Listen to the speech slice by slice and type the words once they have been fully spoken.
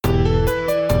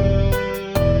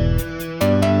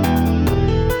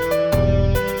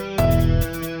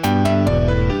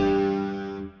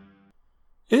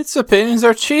Its opinions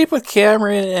are cheap with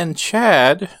Cameron and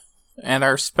Chad, and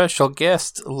our special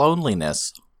guest,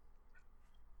 Loneliness.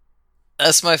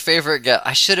 That's my favorite get.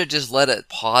 I should have just let it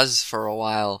pause for a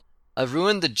while. I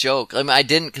ruined the joke. I mean, I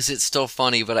didn't because it's still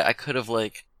funny, but I could have,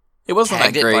 like, It wasn't that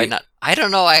tagged it by great. not. I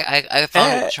don't know. I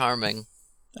found it charming.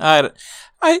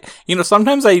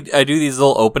 Sometimes I do these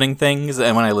little opening things,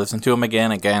 and when I listen to them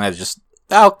again,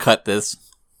 I'll cut this.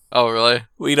 Oh, really?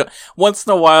 Once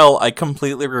in a while, I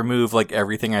completely remove, like,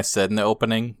 everything I said in the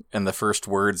opening, and the first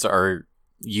words are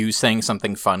you saying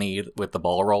something funny with the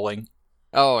ball rolling.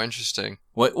 Oh, interesting.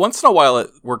 Once in a while, it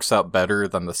works out better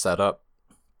than the setup.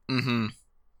 Mm-hmm.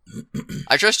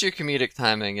 I trust your comedic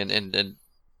timing and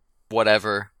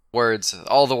whatever words,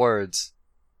 all the words.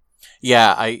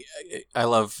 Yeah, I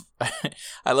love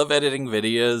I love editing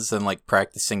videos and, like,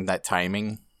 practicing that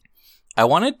timing. I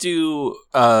want to do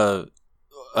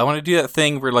that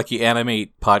thing where, like, you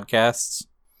animate podcasts.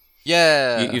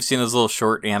 Yeah. You've seen those little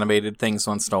short animated things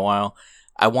once in a while.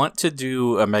 I want to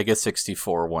do a Mega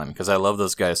 64 one because I love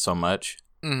those guys so much.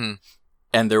 Mm-hmm.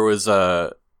 And there was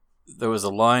a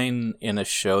line in a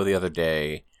show the other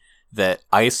day that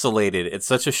isolated. It's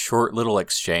such a short little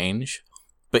exchange,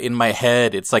 but in my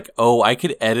head, it's like, oh, I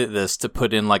could edit this to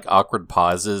put in, like, awkward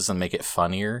pauses and make it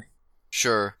funnier.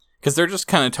 Sure. Because they're just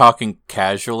kind of talking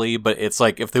casually, but it's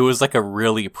like if there was, like, a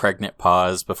really pregnant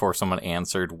pause before someone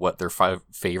answered what their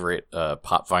favorite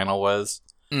pop vinyl was.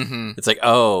 Mm-hmm. It's like,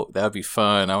 oh, that would be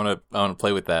fun. I want to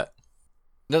play with that.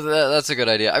 No, that's a good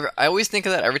idea. I always think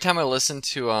of that every time I listen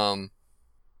to I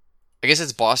guess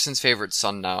it's Boston's Favorite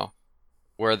Son now,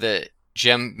 where the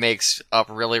Jim makes up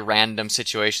really random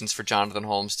situations for Jonathan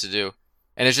Holmes to do,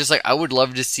 and it's just like I would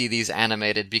love to see these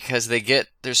animated because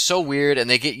they're so weird and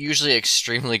they get usually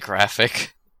extremely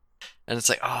graphic, and it's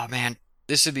like, oh man,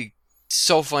 this would be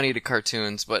so funny to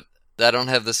cartoons, but I don't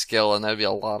have the skill and that'd be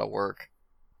a lot of work.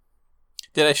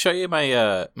 Did I show you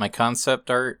my my concept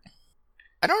art?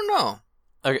 I don't know.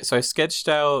 Okay, so I sketched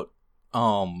out.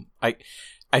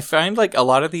 I find, like, a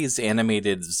lot of these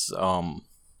animateds,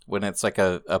 when it's like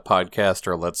a podcast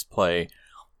or a let's play,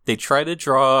 they try to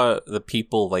draw the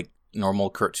people like normal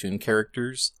cartoon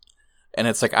characters, and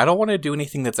it's like I don't want to do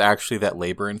anything that's actually that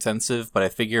labor intensive. But I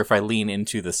figure if I lean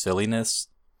into the silliness,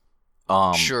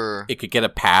 Sure, it could get a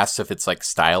pass if it's, like,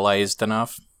 stylized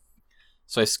enough.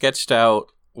 So I sketched out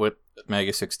what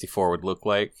Mega 64 would look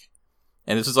like.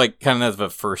 And this is, like, kind of a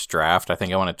first draft. I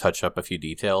think I want to touch up a few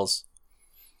details.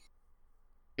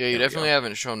 yeah, you definitely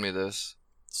haven't shown me this.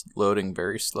 It's loading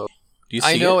very slow. Do you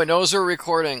see I know, it? it knows we're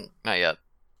recording. Not yet.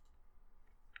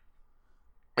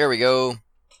 There we go.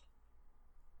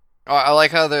 Oh, I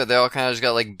like how they all kind of just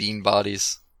got, like, bean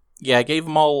bodies. Yeah, I gave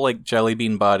them all, like, jelly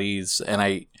bean bodies, and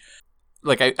I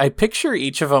picture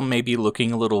each of them maybe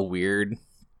looking a little weird.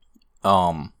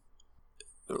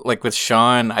 Like with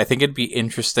Sean, I think it'd be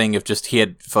interesting if just he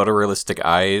had photorealistic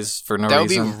eyes for no That would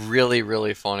reason. be really,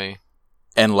 really funny.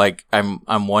 And, like, I'm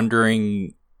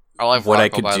wondering I like what Rocco, I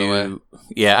could by the way. do.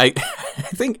 Yeah, I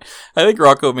think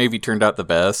Rocco maybe turned out the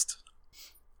best.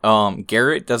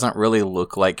 Garrett doesn't really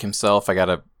look like himself. I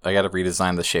gotta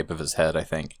redesign the shape of his head, I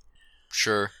think.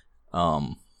 Sure.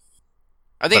 I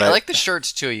like the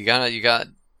shirts too. You got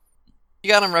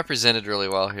them represented really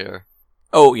well here.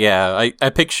 Oh yeah, I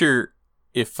picture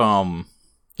if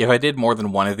I did more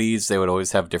than one of these, they would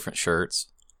always have different shirts.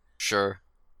 Sure.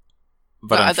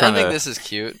 But I think this is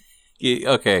cute. Yeah,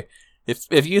 okay.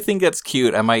 If you think that's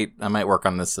cute, I might work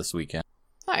on this weekend.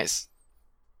 Nice.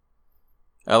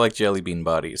 I like jelly bean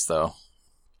bodies though.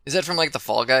 Is that from, like, the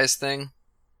Fall Guys thing?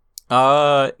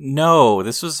 No.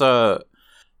 This was I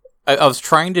was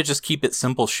trying to just keep it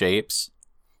simple shapes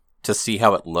to see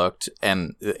how it looked,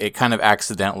 and it kind of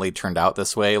accidentally turned out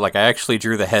this way. Like, I actually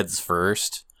drew the heads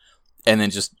first, and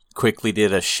then just quickly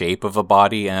did a shape of a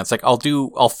body, and it's like,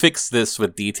 I'll fix this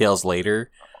with details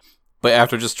later. But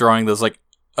after just drawing those, like,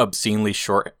 obscenely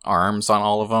short arms on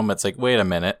all of them, it's like, wait a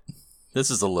minute,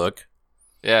 this is a look.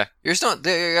 Yeah.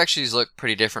 They actually look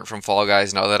pretty different from Fall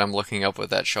Guys now that I'm looking up what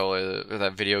that show or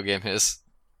that video game is.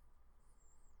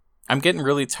 I'm getting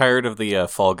really tired of the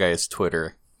Fall Guys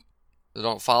Twitter. So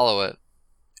don't follow it.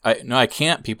 I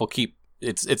can't. People keep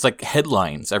it's like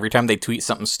headlines every time they tweet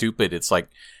something stupid. It's like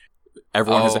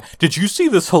everyone is. Did you see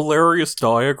this hilarious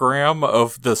diagram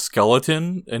of the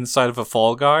skeleton inside of a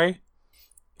Fall Guy?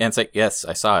 And it's like, yes,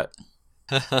 I saw it.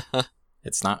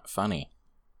 It's not funny.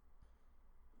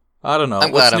 I don't know.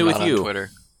 I'm What's glad new I'm with not you? on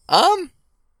Twitter.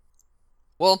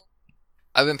 Well,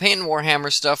 I've been painting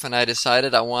Warhammer stuff, and I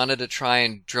decided I wanted to try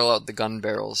and drill out the gun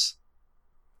barrels.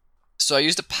 So I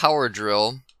used a power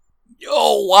drill.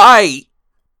 Oh, why?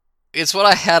 It's what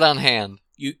I had on hand.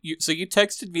 So you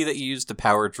texted me that you used a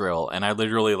power drill, and I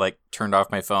literally like turned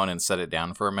off my phone and set it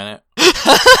down for a minute.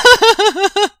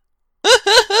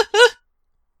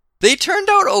 They turned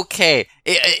out okay.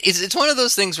 It's one of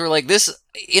those things where like this,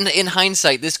 in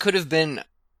hindsight, this could have been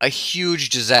a huge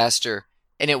disaster,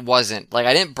 and it wasn't. Like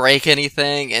I didn't break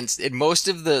anything, and most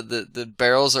of the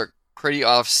barrels are pretty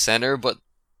off center, but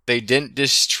they didn't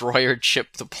destroy or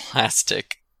chip the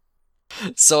plastic.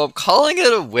 So I'm calling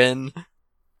it a win.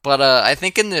 But I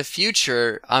think in the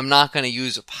future, I'm not going to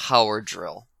use a power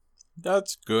drill.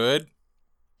 That's good.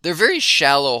 They're very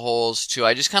shallow holes, too.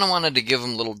 I just kind of wanted to give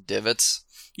them little divots.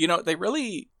 You know,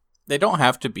 they don't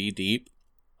have to be deep.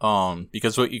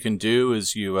 Because what you can do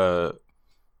is you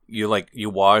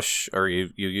wash or you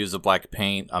use a black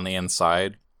paint on the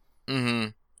inside. Mm-hmm.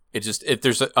 It just, if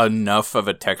there's enough of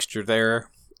a texture there,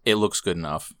 it looks good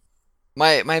enough.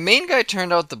 My main guy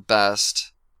turned out the best.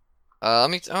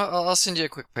 I'll send you a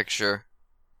quick picture.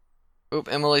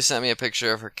 Oop, Emily sent me a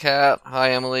picture of her cat. Hi,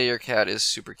 Emily, your cat is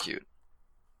super cute.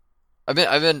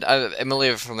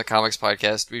 Emily from the Comics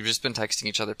Podcast, we've just been texting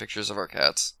each other pictures of our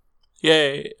cats.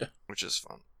 Yay! Which is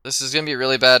fun. This is gonna be a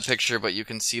really bad picture, but you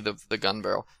can see the gun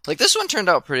barrel. Like, this one turned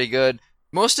out pretty good.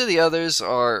 Most of the others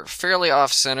are fairly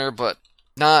off-center, but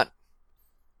not...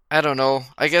 I don't know.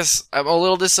 I guess I'm a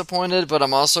little disappointed, but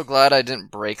I'm also glad I didn't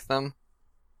break them.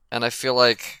 And I feel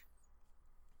like...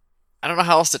 I don't know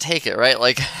how else to take it, right?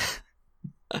 Like,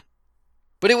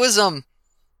 but it was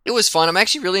fun. I'm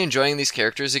actually really enjoying these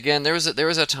characters again. There was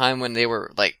a time when they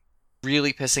were like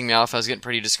really pissing me off. I was getting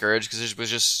pretty discouraged because it was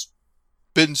just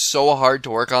been so hard to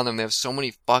work on them. They have so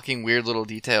many fucking weird little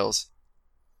details.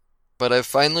 But I've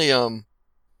finally,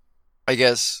 I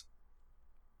guess,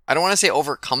 I don't want to say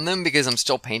overcome them because I'm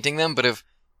still painting them, but I've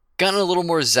gotten a little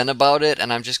more zen about it,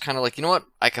 and I'm just kind of like, you know what,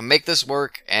 I can make this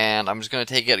work, and I'm just going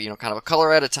to take it, kind of a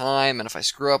color at a time, and if I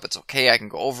screw up, it's okay, I can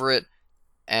go over it,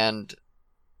 and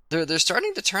they're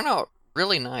starting to turn out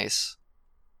really nice.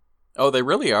 Oh, they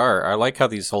really are. I like how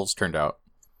these holes turned out.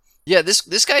 Yeah,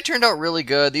 this guy turned out really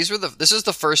good. This is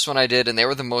the first one I did, and they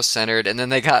were the most centered, and then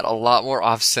they got a lot more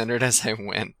off-centered as I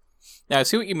went. Now, I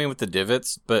see what you mean with the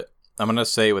divots, but I'm going to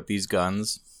say with these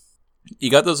guns,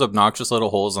 you got those obnoxious little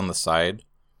holes on the side.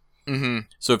 Mm-hmm.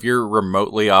 So if you're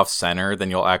remotely off center, then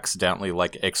you'll accidentally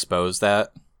like expose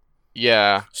that.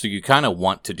 Yeah. So you kind of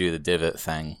want to do the divot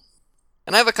thing.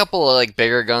 And I have a couple of like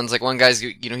bigger guns. Like one guy's,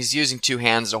 he's using two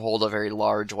hands to hold a very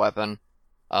large weapon.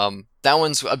 That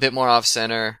one's a bit more off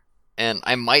center, and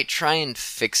I might try and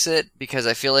fix it because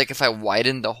I feel like if I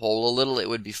widened the hole a little, it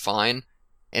would be fine.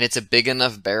 And it's a big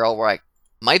enough barrel where I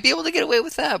might be able to get away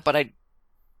with that, but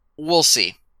we'll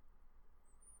see.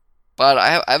 But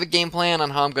I have a game plan on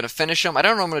how I'm going to finish them. I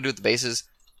don't know what I'm going to do with the bases,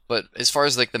 but as far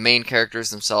as like the main characters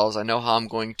themselves, I know how I'm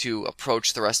going to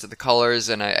approach the rest of the colors,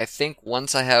 and I think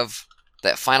once I have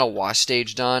that final wash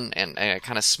stage done and I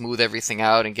kind of smooth everything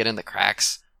out and get in the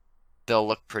cracks, they'll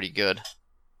look pretty good.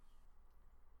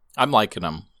 I'm liking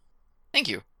them. Thank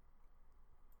you.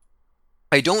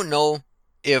 I don't know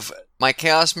if my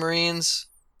Chaos Marines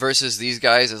versus these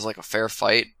guys is like a fair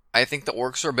fight. I think the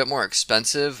orcs are a bit more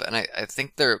expensive, and I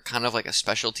think they're kind of like a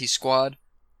specialty squad,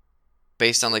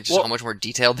 based on like just how much more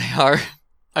detailed they are.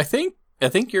 I think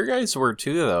your guys were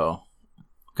too, though,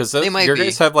 because your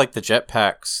guys have like the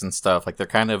jetpacks and stuff. Like they're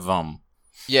kind of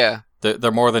yeah,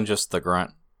 they're more than just the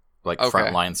grunt, like okay.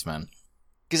 Front linesmen.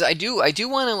 Because I do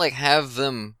want to like have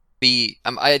them be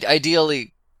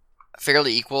ideally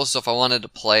fairly equal. So if I wanted to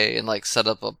play and like set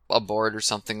up a board or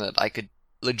something that I could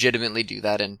legitimately do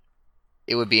that in,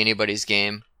 it would be anybody's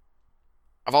game.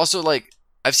 I've also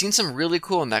I've seen some really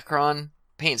cool Necron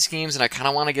paint schemes, and I kind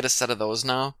of want to get a set of those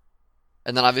now.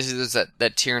 And then obviously there's that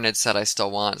Tyranid set I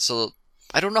still want. So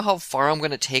I don't know how far I'm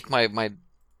going to take my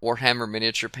Warhammer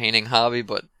miniature painting hobby,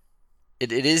 but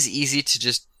it is easy to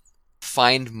just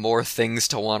find more things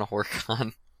to want to work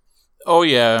on. Oh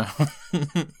yeah.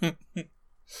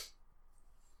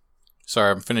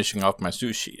 Sorry, I'm finishing off my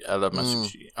sushi. I love my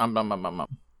sushi.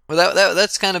 Well,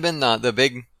 that's kind of been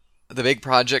the big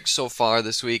project so far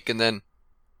this week, and then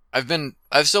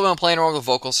I've still been playing around with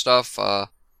vocal stuff,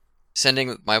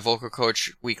 sending my vocal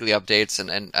coach weekly updates,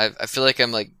 and I feel like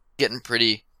I'm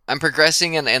I'm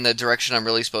progressing in the direction I'm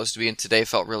really supposed to be, and today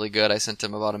felt really good. I sent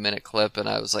him about a minute clip, and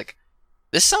I was like,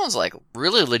 this sounds like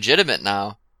really legitimate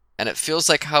now, and it feels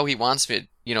like how he wants me,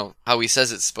 how he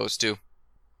says it's supposed to.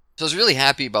 So I was really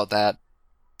happy about that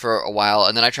for a while,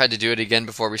 and then I tried to do it again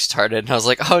before we started, and I was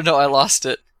like, oh no, I lost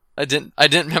it. I didn't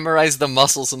memorize the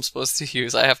muscles I'm supposed to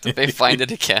use. I have to find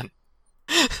it again.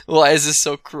 Why is this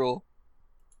so cruel?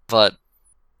 But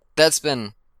that's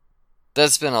been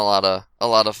That's been a lot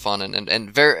of fun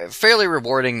and very fairly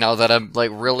rewarding now that I'm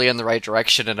like really in the right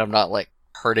direction and I'm not like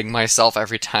hurting myself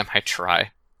every time I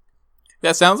try.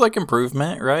 That sounds like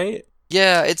improvement, right?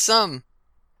 Yeah, it's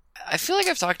I feel like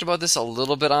I've talked about this a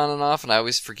little bit on and off, and I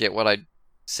always forget what I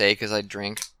say because I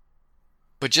drink.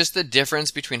 But just the difference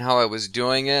between how I was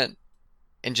doing it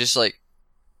and just like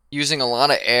using a lot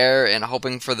of air and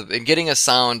hoping for and getting a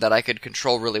sound that I could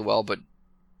control really well, but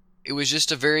it was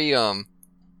just a very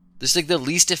this like the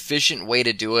least efficient way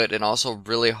to do it, and also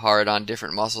really hard on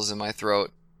different muscles in my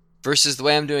throat. Versus the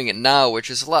way I'm doing it now,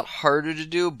 which is a lot harder to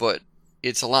do, but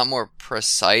it's a lot more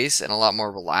precise and a lot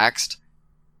more relaxed.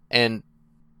 And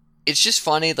it's just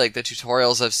funny, like the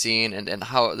tutorials I've seen and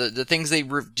how the things they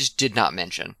just did not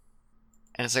mention.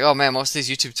 And it's like, oh man, most of these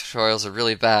YouTube tutorials are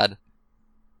really bad.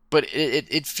 But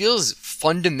it feels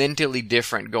fundamentally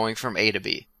different going from A to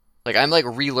B. Like I'm like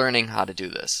relearning how to do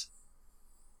this.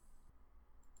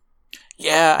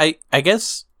 Yeah, I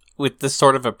guess with this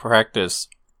sort of a practice,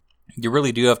 you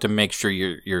really do have to make sure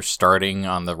you're starting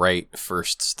on the right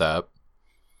first step.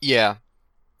 Yeah.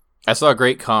 I saw a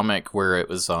great comic where it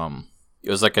was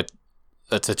like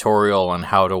a tutorial on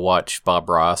how to watch Bob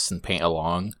Ross and paint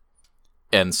along.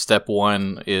 And step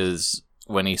 1 is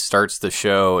when he starts the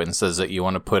show and says that you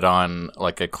want to put on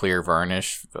like a clear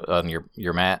varnish on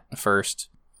your mat first.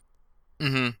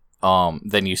 Mm-hmm.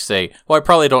 Then you say, well, I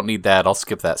probably don't need that. I'll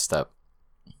skip that step.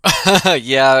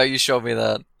 Yeah, you showed me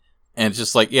that. And it's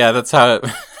just like, yeah, that's how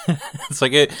it's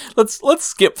like let's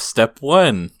skip step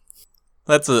 1.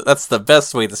 That's the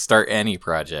best way to start any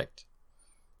project.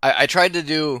 I've tried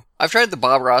the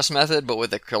Bob Ross method, but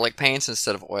with acrylic paints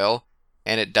instead of oil,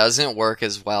 and it doesn't work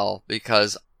as well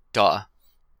because, duh.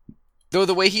 Though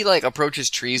the way he like approaches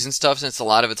trees and stuff, since a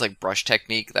lot of it's like brush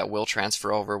technique that will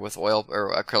transfer over with oil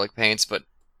or acrylic paints, but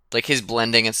like his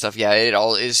blending and stuff, yeah, it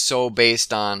all is so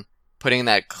based on putting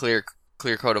that clear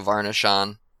coat of varnish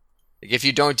on. Like if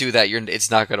you don't do that, it's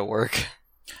not gonna work.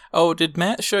 Oh, did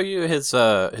Matt show you his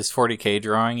 40K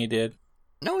drawing he did?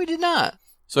 No, he did not.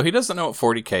 So he doesn't know what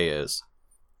 40K is.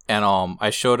 And I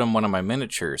showed him one of my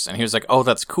miniatures, and he was like, "Oh,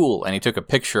 that's cool." And he took a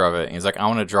picture of it, and he's like, "I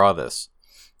want to draw this."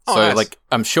 Oh, so nice. like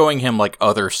I'm showing him like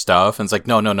other stuff, and it's like,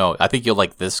 "No, I think you'll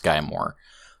like this guy more."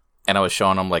 And I was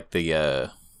showing him like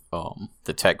the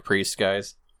Tech Priest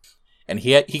guys, and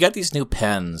he got these new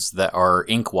pens that are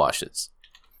ink washes.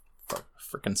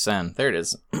 Freaking send. There it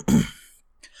is.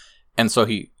 And so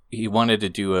he wanted to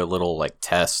do a little like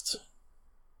test.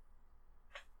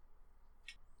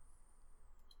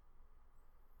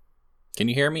 Can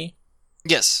you hear me?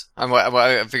 Yes,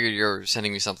 I figured you were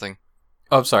sending me something.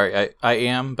 Oh, I'm sorry. I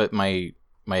am, but my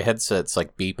headset's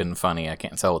like beeping funny. I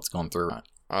can't tell what's going through it.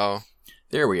 Oh.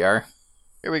 There we are.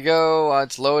 Here we go.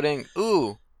 It's loading.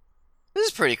 Ooh. This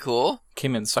is pretty cool.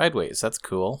 Came in sideways. That's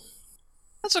cool.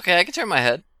 That's okay. I can turn my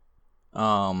head.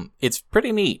 It's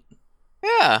pretty neat.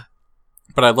 Yeah.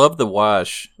 But I love the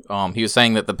wash. He was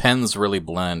saying that the pens really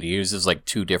blend. He uses like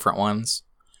 2 different ones.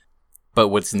 But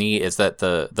what's neat is that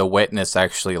the wetness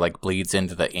actually like bleeds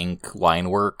into the ink line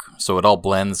work, so it all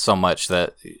blends so much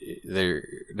that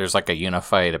there's like a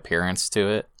unified appearance to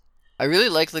it. I really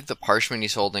like the parchment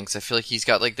he's holding, because I feel like he's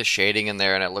got like the shading in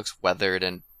there, and it looks weathered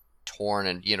and torn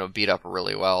and beat up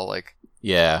really well. Like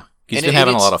yeah, he's been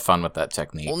having a lot of fun with that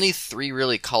technique. Only 3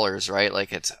 really colors, right?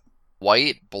 Like it's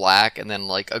white, black, and then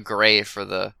like a gray for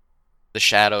the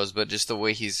shadows. But just the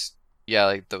way he's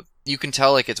you can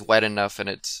tell like it's wet enough and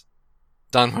it's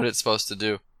done what it's supposed to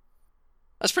do.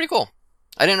 That's pretty cool.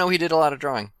 I didn't know he did a lot of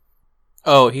drawing.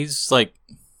 Oh, he's like,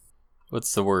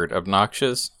 what's the word?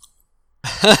 Obnoxious?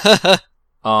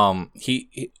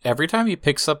 He every time he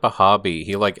picks up a hobby,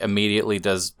 he like immediately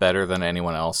does better than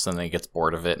anyone else, and then he gets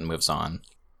bored of it and moves on.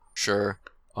 Sure.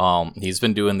 He's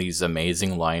been doing these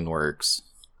amazing line works.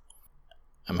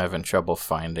 I'm having trouble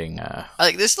finding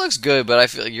Like this looks good, but I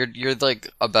feel like you're like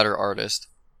a better artist.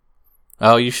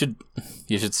 Oh, you should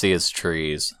see his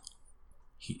trees.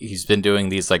 He's been doing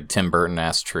these like Tim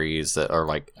Burton-ass trees that are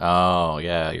like, oh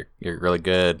yeah, you're really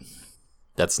good.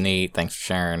 That's neat. Thanks for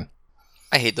sharing.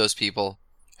 I hate those people.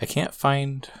 I can't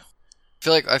find.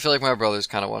 I feel like my brother's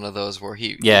kind of one of those where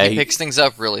he picks things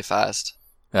up really fast.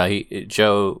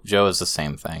 Joe is the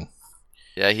same thing.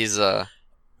 Yeah, he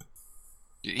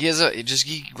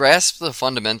grasps the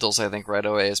fundamentals, I think, right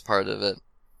away as part of it.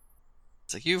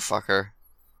 It's like, you fucker.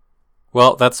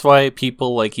 Well, that's why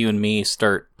people like you and me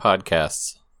start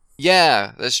podcasts.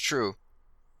 Yeah, that's true.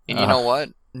 And you know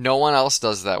what? No one else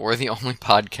does that. We're the only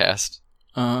podcast.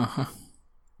 So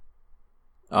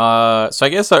I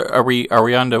guess are we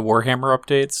on to Warhammer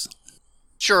updates?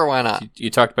 Sure, why not? You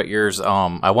talked about yours.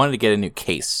 I wanted to get a new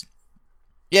case.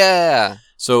 Yeah.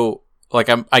 So like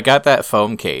I got that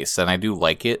foam case and I do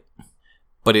like it,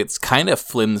 but it's kind of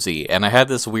flimsy. And I had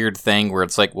this weird thing where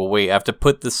it's like, well, wait, I have to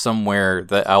put this somewhere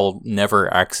that I'll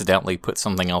never accidentally put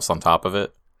something else on top of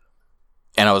it.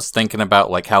 And I was thinking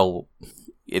about like how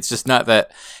it's just not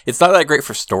that great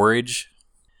for storage.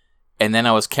 And then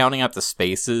I was counting out the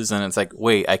spaces, and it's like,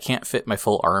 wait, I can't fit my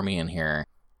full army in here.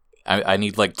 I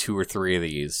need like 2 or 3 of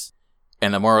these.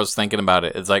 And the more I was thinking about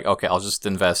it, it's like, okay, I'll just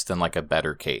invest in like a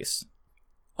better case.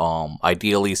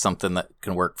 Ideally something that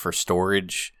can work for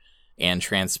storage and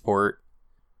transport,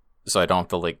 so I don't have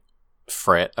to like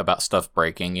fret about stuff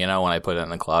breaking, when I put it in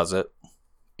the closet.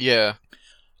 Yeah.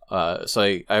 So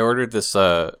I ordered this.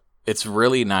 It's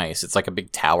really nice. It's like a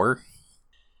big tower,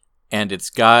 and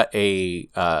it's got a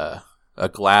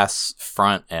glass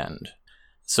front end,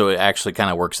 so it actually kind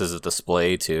of works as a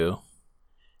display too.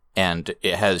 And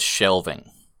it has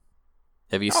shelving.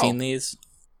 Have you seen these?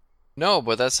 No,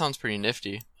 but that sounds pretty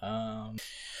nifty.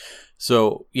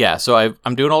 So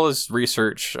I'm doing all this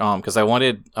research because I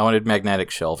wanted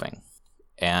magnetic shelving,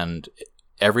 and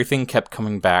everything kept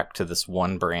coming back to this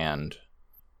one brand.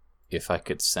 If I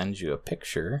could send you a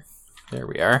picture, there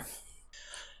we are.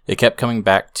 It kept coming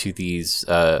back to these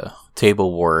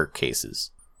Table War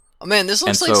cases. Oh man, this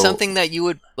looks like something that you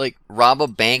would like rob a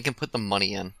bank and put the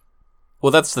money in.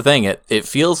 Well, that's the thing. It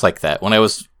feels like that. When I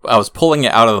was pulling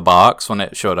it out of the box when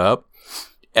it showed up,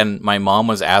 and my mom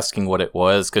was asking what it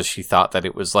was because she thought that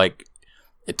it was like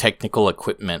a technical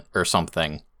equipment or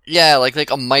something. Yeah,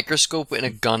 like a microscope and a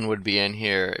gun would be in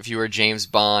here if you were James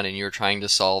Bond and you were trying to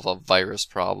solve a virus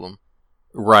problem.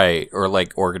 Right, or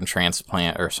like organ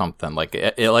transplant or something. Like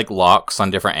it like locks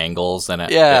on different angles and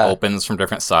it opens from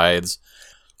different sides.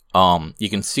 You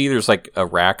can see there's like a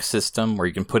rack system where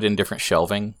you can put in different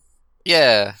shelving.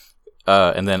 Yeah.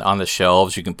 And then on the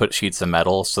shelves you can put sheets of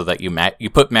metal so that you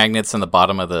put magnets on the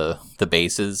bottom of the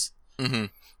bases. Mm-hmm.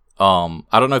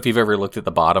 I don't know if you've ever looked at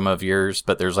the bottom of yours,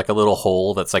 but there's like a little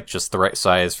hole that's like just the right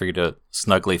size for you to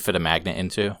snugly fit a magnet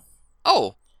into.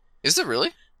 Oh, is it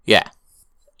really? Yeah.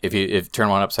 If you turn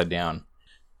one upside down.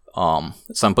 So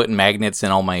I'm putting magnets in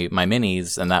all my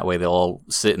minis, and that way they'll all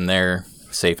sit in there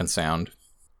safe and sound.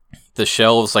 The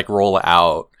shelves like roll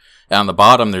out, and on the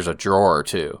bottom there's a drawer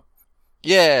too.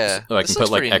 Yeah. So I can put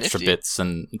like extra nifty bits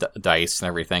and dice and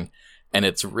everything. And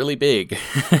it's really big.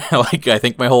 Like I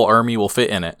think my whole army will fit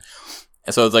in it.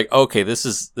 And so it's like, okay, this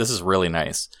is really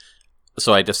nice.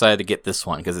 So I decided to get this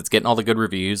one because it's getting all the good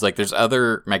reviews. Like there's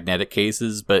other magnetic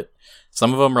cases, but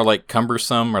some of them are like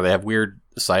cumbersome or they have weird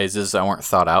sizes that weren't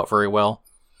thought out very well.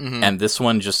 Mm-hmm. And this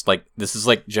one this is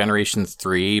like generation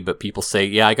 3, but people say,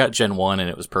 yeah, I got Gen 1 and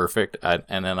it was perfect.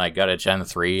 And then I got a Gen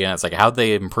 3 and it's like, how'd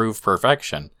they improve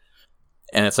perfection?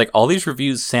 And it's like, all these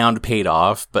reviews sound paid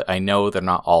off, but I know they're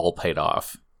not all paid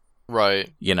off. Right.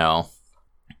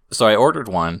 So I ordered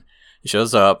one. It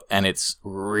shows up, and it's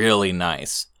really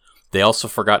nice. They also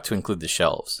forgot to include the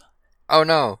shelves. Oh,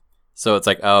 no. So it's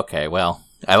like, okay, well,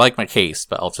 I like my case,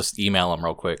 but I'll just email them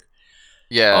real quick.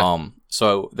 Yeah.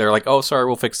 So they're like, oh, sorry,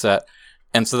 we'll fix that.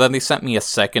 And so then they sent me a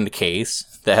second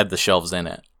case that had the shelves in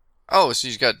it. Oh, so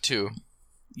you've got 2.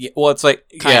 Yeah, well, it's like,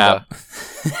 Kinda. yeah.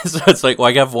 So it's like, well,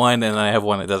 I have one, and I have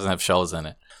one that doesn't have shelves in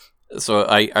it. So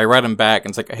I write them back, and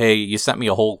it's like, hey, you sent me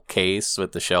a whole case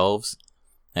with the shelves.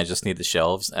 I just need the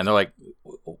shelves. And they're like,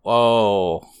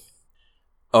 oh,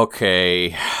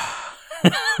 okay.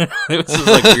 It was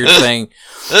like a weird thing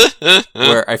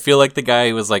where I feel like the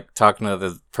guy was like talking to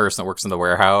the person that works in the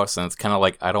warehouse, and it's kind of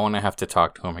like, I don't want to have to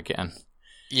talk to him again.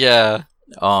 Yeah.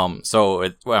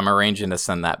 So I'm arranging to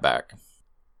send that back.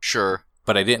 Sure.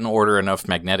 But I didn't order enough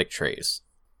magnetic trays.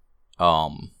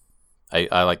 I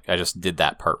just did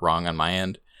that part wrong on my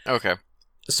end. Okay.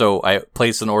 So I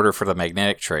placed an order for the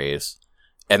magnetic trays,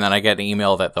 and then I got an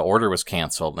email that the order was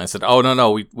canceled. And I said, "Oh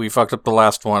no, we fucked up the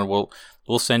last one.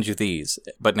 We'll send you these."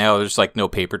 But now there's like no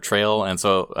paper trail, and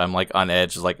so I'm like on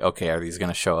edge. Like, okay, are these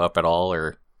gonna show up at all,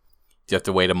 or do you have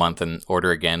to wait a month and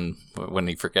order again when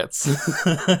he forgets?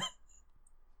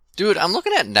 Dude, I'm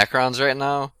looking at Necrons right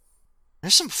now.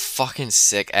 There's some fucking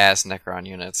sick ass Necron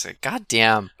units. Like,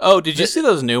 goddamn. Oh, did you see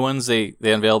those new ones they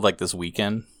unveiled like this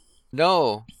weekend?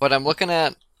 No, but I'm looking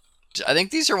at. I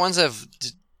think these are ones that have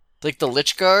like the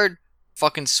Lich Guard,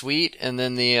 fucking sweet, and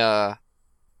then the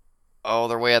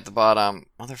they're way at the bottom.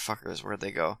 Motherfuckers, where'd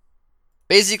they go?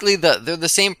 Basically, they're the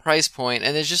same price point,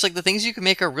 and it's just like the things you can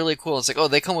make are really cool. It's like, oh,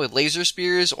 they come with laser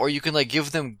spears, or you can like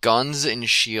give them guns and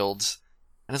shields,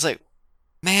 and it's like.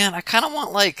 Man, I kind of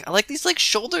want, I like these,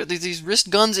 these wrist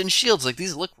guns and shields. Like,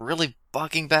 these look really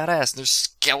fucking badass. They're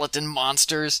skeleton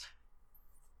monsters.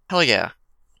 Hell yeah.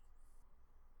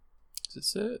 Is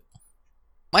this it?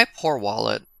 My poor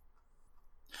wallet.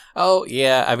 Oh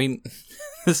yeah, I mean,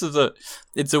 it's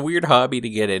a weird hobby to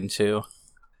get into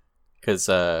because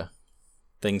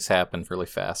things happen really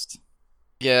fast.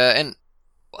 Yeah, and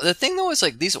the thing though is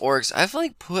like these orcs, I've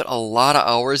like put a lot of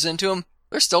hours into them.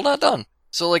 They're still not done.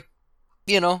 So like,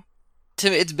 you know, to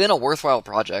me, it's been a worthwhile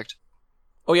project.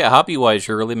 Oh yeah, hobby wise,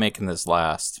 you're really making this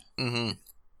last, Mm-hmm.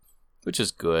 which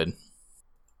is good.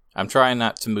 I'm trying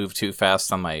not to move too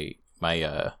fast on my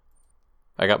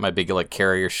I got my big like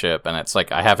carrier ship, and it's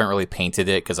like I haven't really painted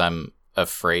it because I'm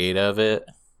afraid of it.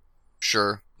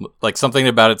 Sure. Like something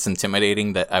about it's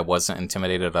intimidating that I wasn't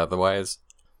intimidated otherwise.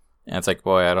 And it's like,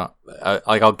 boy,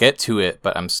 I'll get to it,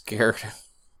 but I'm scared.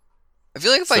 I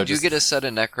feel like if So I do just- get a set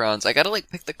of Necrons, I gotta like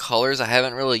pick the colors I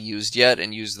haven't really used yet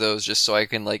and use those just so I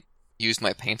can like use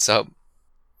my paints up.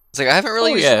 It's like I haven't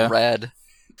really Oh, used yeah. red.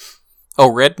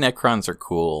 Oh, red Necrons are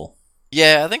cool.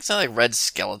 Yeah, I think something like red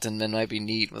skeleton men might be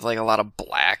neat with like a lot of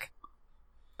black,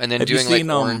 and then Have you doing like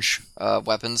seen, orange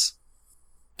weapons.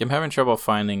 I'm having trouble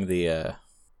finding the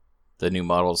new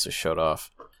models that showed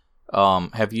off.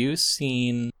 Have you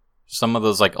seen some of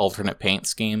those like alternate paint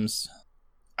schemes?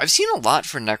 I've seen a lot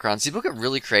for Necrons. People get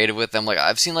really creative with them. Like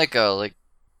I've seen like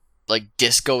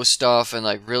disco stuff and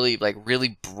like really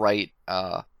bright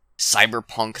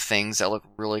cyberpunk things that look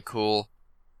really cool.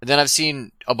 And then I've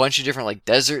seen a bunch of different like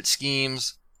desert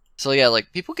schemes. So yeah,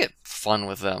 like people get fun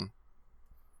with them.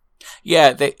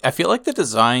 Yeah, I feel like the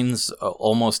designs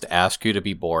almost ask you to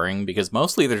be boring because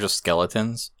mostly they're just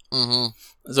skeletons.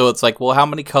 Mm-hmm. So it's like, well, how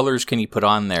many colors can you put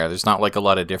on there? There's not like a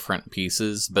lot of different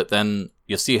pieces, but then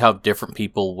you'll see how different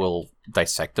people will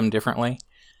dissect them differently.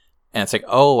 And it's like,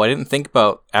 oh, I didn't think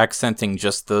about accenting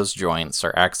just those joints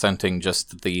or accenting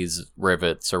just these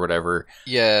rivets or whatever.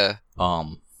 Yeah.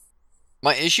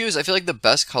 My issue is I feel like the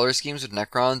best color schemes with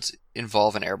Necrons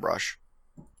involve an airbrush.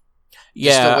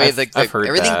 Yeah, Just the way I've heard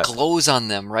everything that. glows on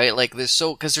them, right? Like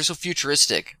because they're so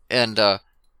futuristic, and the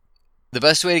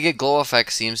best way to get glow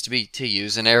effects seems to be to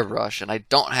use an airbrush. And I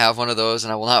don't have one of those,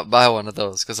 and I will not buy one of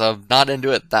those because I'm not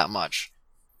into it that much.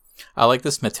 I like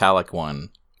this metallic one,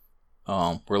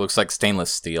 where it looks like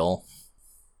stainless steel.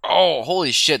 Oh,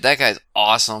 holy shit! That guy's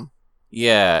awesome.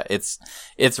 Yeah, it's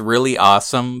really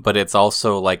awesome, but it's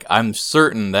also like I'm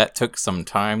certain that took some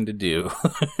time to do.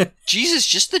 Jesus,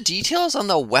 just the details on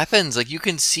the weapons. Like you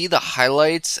can see the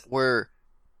highlights where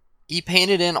he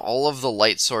painted in all of the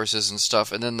light sources and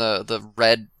stuff, and then the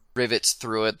red rivets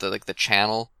through it, the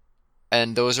channel,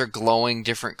 and those are glowing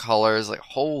different colors. Like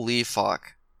holy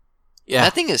fuck, Yeah,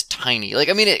 that thing is tiny. Like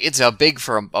I mean, it's a big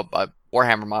for a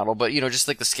Warhammer model, but you know, just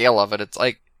like the scale of it, it's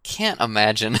like can't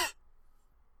imagine.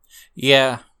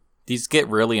 yeah, these get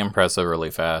really impressive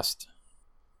really fast.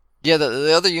 Yeah,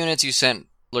 the other units you sent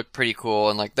look pretty cool,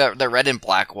 and like the red and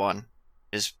black one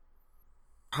is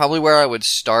probably where I would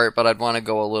start, but I'd want to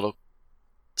go a little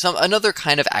another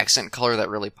kind of accent color that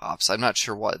really pops. I'm not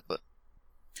sure what, but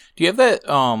Do you have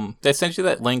that? They sent you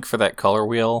that link for that color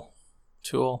wheel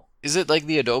tool. is it like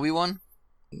the Adobe one?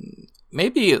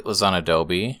 Maybe it was on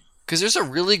Adobe. Because there's a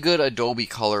really good Adobe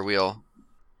color wheel.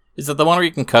 Is it the one where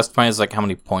you can customize like how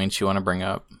many points you want to bring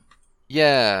up?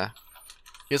 Yeah,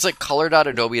 it's like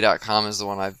color.adobe.com is the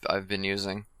one I've been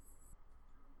using.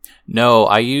 No,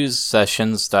 I use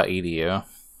sessions.edu.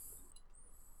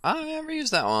 I never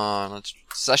used that one.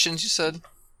 Sessions, you said?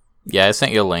 Yeah, I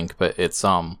sent you a link, but it's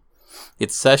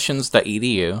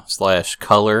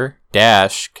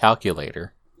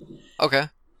sessions.edu/color-calculator. Okay.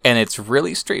 And it's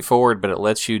really straightforward, but it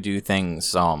lets you do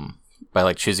things by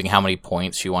like choosing how many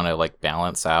points you want to like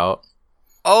balance out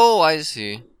Oh, I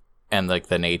see. and like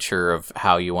the nature of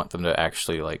how you want them to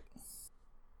actually like.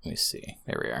 Let me see.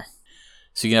 There we are.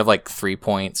 So you can have like 3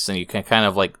 points, and you can kind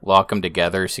of like lock them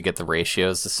together so you get the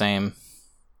ratios the same.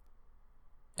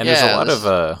 And Yeah,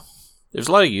 there's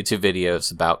a lot of YouTube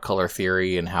videos about color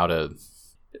theory and how to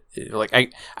like.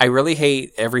 I really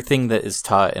hate everything that is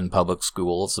taught in public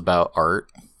schools about art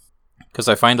because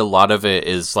I find a lot of it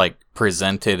is like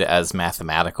presented as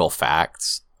mathematical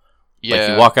facts. Yeah. Like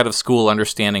you walk out of school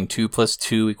understanding 2 +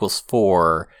 2 =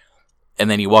 4, and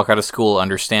then you walk out of school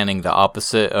understanding the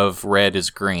opposite of red is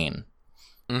green.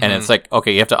 Mhm. And it's like,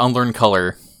 okay, you have to unlearn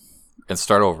color and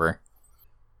start over.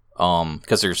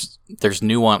 Because there's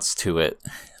nuance to it.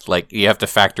 Like you have to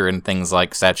factor in things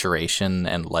like saturation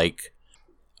and like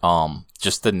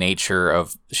just the nature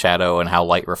of shadow and how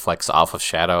light reflects off of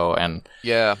shadow, and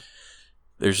Yeah.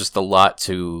 there's just a lot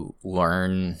to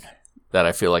learn that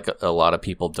I feel like a lot of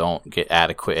people don't get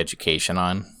adequate education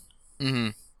on. Mm-hmm.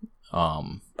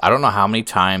 I don't know how many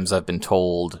times I've been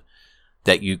told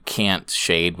that you can't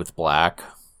shade with black.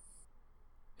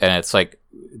 And it's like,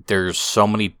 there's so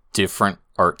many different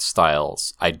art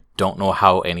styles, I don't know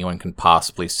how anyone can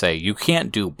possibly say you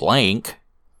can't do blank.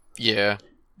 Yeah.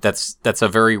 That's a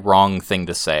very wrong thing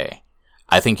to say.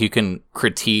 I think you can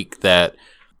critique that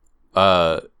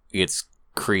it's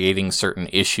creating certain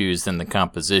issues in the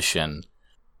composition,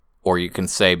 or you can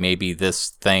say maybe this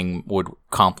thing would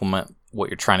complement what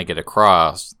you're trying to get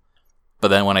across. But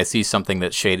then when I see something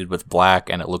that's shaded with black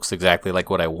and it looks exactly like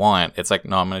what I want, it's like,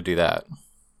 no, I'm going to do that.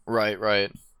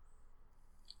 Right.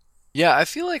 Yeah, I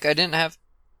feel like I didn't have...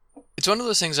 It's one of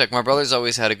those things, like, my brother's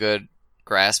always had a good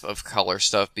grasp of color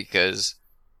stuff because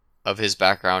of his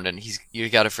background, and he's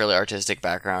got a fairly artistic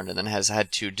background, and then has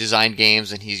had to design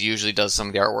games, and he usually does some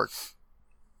of the artwork.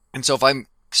 And so if I'm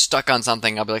stuck on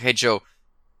something, I'll be like, hey, Joe,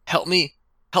 help me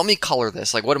color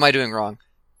this. Like, what am I doing wrong?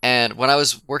 And when I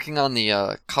was working on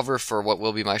the cover for what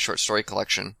will be my short story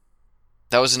collection,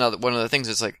 that was one of the things.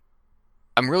 It's like,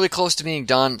 I'm really close to being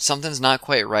done. Something's not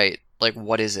quite right. Like,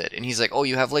 what is it? And he's like, oh,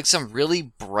 you have like some really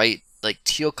bright, like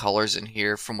teal colors in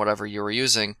here from whatever you were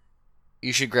using.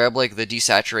 You should grab like the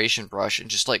desaturation brush and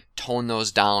just like tone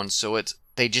those down so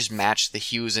they just match the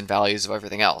hues and values of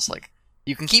everything else. Like,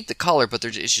 you can keep the color, but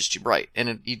it's just too bright.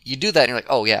 And you do that, and you're like,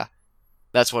 oh yeah,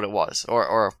 that's what it was.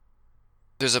 Or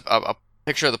there's a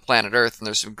picture of the planet Earth, and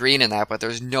there's some green in that, but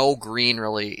there's no green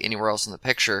really anywhere else in the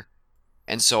picture.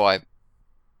 And so I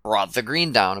brought the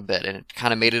green down a bit, and it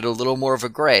kind of made it a little more of a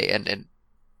gray. And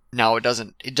now it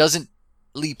doesn't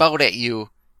leap out at you,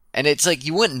 and it's like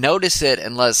you wouldn't notice it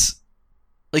unless,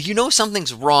 like, you know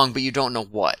something's wrong, but you don't know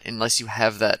what, unless you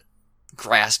have that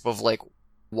grasp of like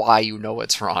why you know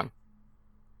it's wrong.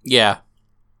 Yeah.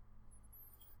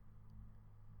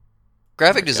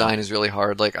 Graphic design is really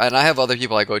hard. Like, and I have other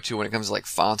people I go to when it comes to like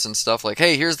fonts and stuff. Like,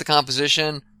 hey, here's the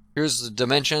composition, here's the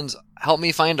dimensions. Help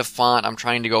me find a font. I'm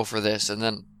trying to go for this. And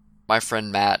then my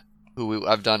friend Matt, who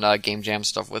I've done game jam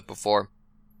stuff with before,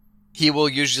 he will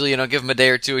usually, give him a day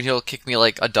or two, and he'll kick me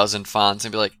like a dozen fonts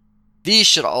and be like, these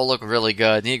should all look really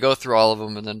good. And you go through all of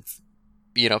them, and then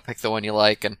pick the one you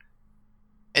like. And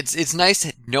it's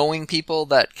nice knowing people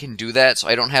that can do that, so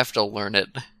I don't have to learn it.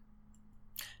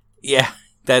 Yeah.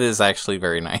 That is actually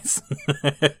very nice.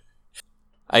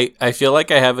 I feel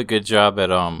like I have a good job at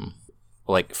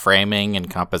like framing and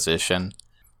composition,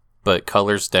 but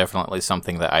color's definitely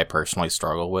something that I personally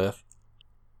struggle with.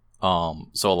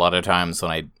 So a lot of times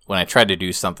when I try to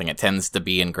do something, it tends to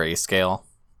be in grayscale.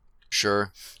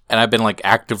 Sure. And I've been like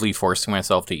actively forcing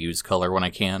myself to use color when I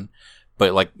can,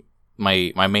 but like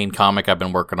my main comic I've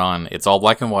been working on, it's all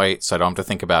black and white, so I don't have to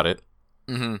think about it.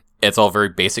 Mm-hmm. It's all very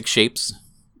basic shapes.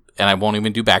 And I won't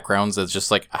even do backgrounds. It's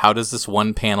just like, how does this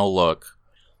one panel look?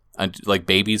 Like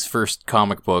Baby's first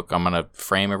comic book, I'm going to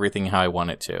frame everything how I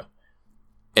want it to.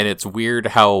 And it's weird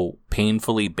how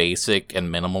painfully basic and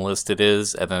minimalist it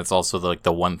is. And then it's also like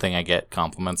the one thing I get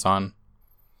compliments on.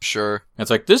 Sure. It's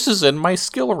like, this is in my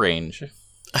skill range.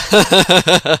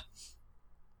 I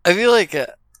feel like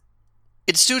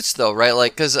it suits though, right?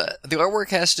 Like, because the artwork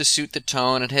has to suit the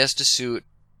tone. It has to suit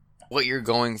what you're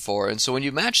going for. And so when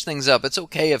you match things up, it's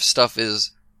okay if stuff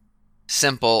is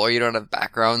simple or you don't have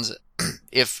backgrounds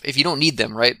if you don't need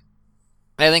them, right?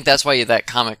 And I think that's why that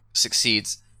comic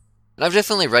succeeds. And I've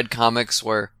definitely read comics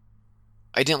where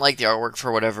I didn't like the artwork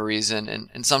for whatever reason,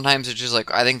 and sometimes it's just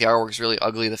like, I think the artwork's really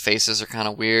ugly, the faces are kind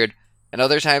of weird, and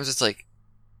other times it's like,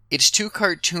 it's too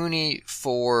cartoony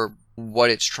for what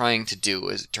it's trying to do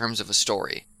in terms of a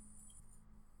story.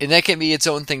 And that can be its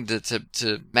own thing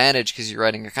to manage, because you're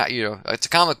writing it's a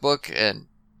comic book and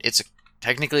it's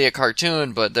technically a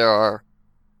cartoon, but there are,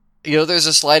 there's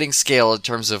a sliding scale in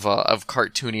terms of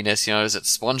cartooniness. Is it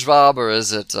SpongeBob or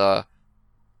is it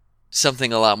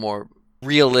something a lot more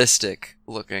realistic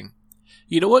looking?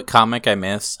 You know what comic I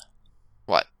miss?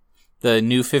 What? The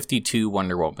New 52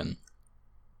 Wonder Woman.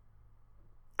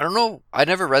 I don't know. I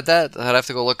never read that. I'd have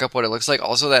to go look up what it looks like.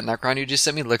 Also, that Necron you just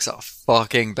sent me looks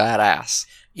fucking badass.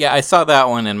 Yeah, I saw that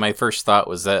one, and my first thought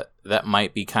was that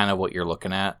might be kind of what you're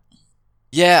looking at.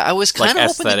 Yeah, I was kind like,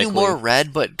 of hoping to do more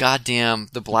red, but goddamn,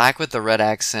 the black with the red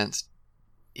accents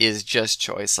is just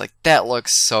choice. Like, that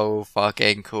looks so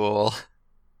fucking cool.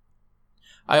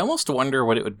 I almost wonder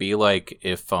what it would be like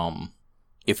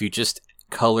if you just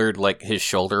colored like his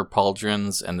shoulder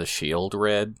pauldrons and the shield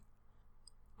red,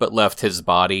 but left his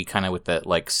body kind of with that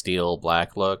like steel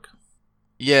black look.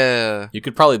 Yeah. You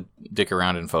could probably dick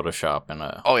around in Photoshop and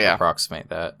approximate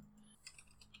that.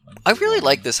 I really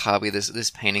like this hobby, this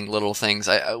painting little things.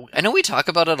 I know we talk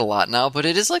about it a lot now, but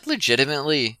it is like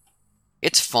legitimately,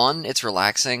 it's fun, it's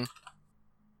relaxing,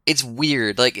 it's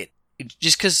weird. Like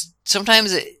just because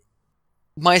sometimes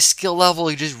my skill level,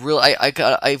 you just really,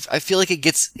 I feel like it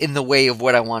gets in the way of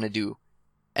what I want to do.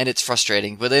 and it's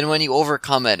frustrating. But then when you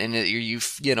overcome it and you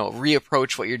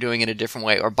reapproach what you're doing in a different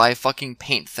way, or buy fucking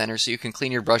paint thinner so you can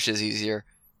clean your brushes easier,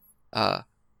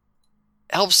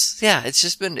 helps. Yeah,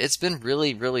 it's been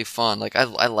really, really fun. Like I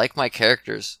like my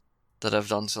characters that I've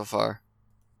done so far.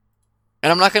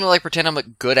 And I'm not gonna like pretend I'm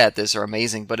like, good at this or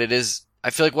amazing, but it is. I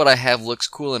feel like what I have looks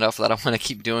cool enough that I want to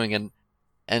keep doing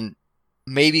and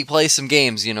maybe play some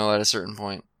games, at a certain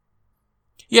point.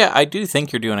 Yeah, I do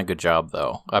think you're doing a good job,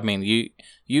 though. I mean,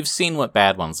 you've seen what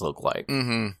bad ones look like.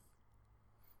 Mm-hmm.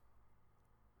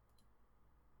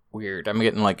 Weird. I'm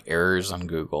getting like errors on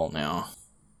Google now.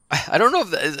 I don't know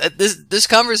if this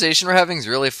conversation we're having is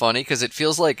really funny because it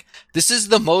feels like this is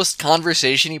the most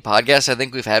conversation-y podcast I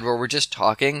think we've had where we're just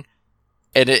talking,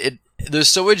 and there's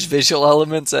so much visual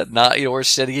elements that we're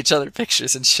sending each other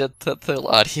pictures and shit that the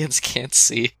audience can't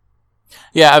see.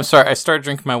 Yeah, I'm sorry. I started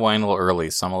drinking my wine a little early,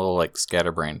 so I'm a little like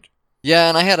scatterbrained. Yeah,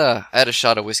 and I had a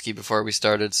shot of whiskey before we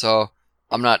started, so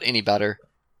I'm not any better.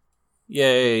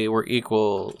 Yay, we're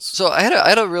equals. So I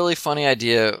had a really funny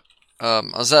idea. I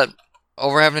was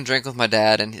over having a drink with my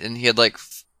dad, and he had like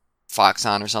Fox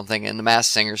on or something, and The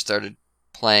Masked Singer started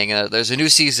playing. There's a new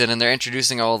season, and they're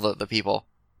introducing all the people.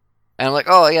 And I'm like,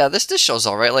 oh yeah, this show's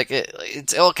alright. Like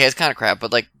it's okay, it's kind of crap,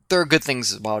 but like there are good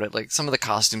things about it. Like some of the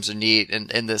costumes are neat,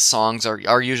 and the songs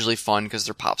are usually fun because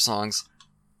they're pop songs.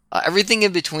 Everything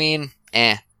in between,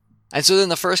 eh. And so then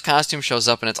the first costume shows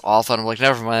up and it's awful, and I'm like,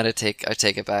 never mind, I take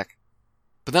it back.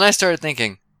 But then I started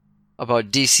thinking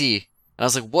about DC, and I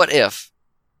was like, what if,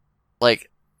 like,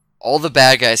 all the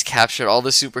bad guys captured all the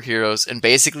superheroes and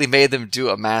basically made them do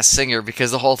a Masked Singer,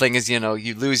 because the whole thing is, you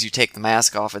lose, you take the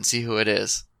mask off and see who it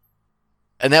is.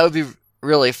 And that would be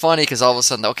really funny, because all of a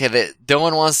sudden, okay, no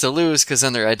one wants to lose, because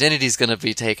then their identity's going to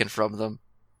be taken from them.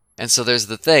 And so there's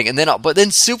the thing. But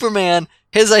then Superman,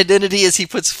 his identity is he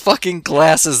puts fucking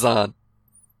glasses on.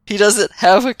 He doesn't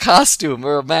have a costume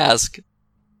or a mask.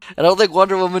 I don't think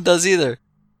Wonder Woman does either.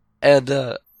 And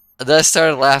then I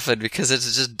started laughing because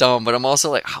it's just dumb, but I'm also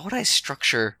like, how would I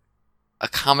structure a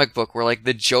comic book where like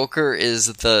the Joker is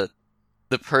the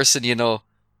person,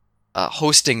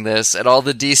 hosting this, and all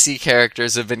the DC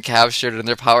characters have been captured and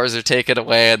their powers are taken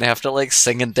away, and they have to like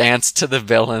sing and dance to the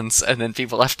villains, and then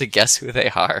people have to guess who they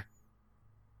are.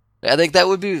 I think that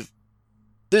would be...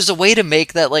 There's a way to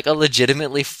make that like a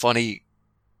legitimately funny,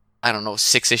 I don't know,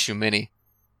 6-issue mini.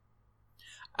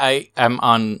 I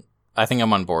think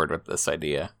I'm on board with this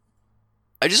idea.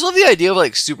 I just love the idea of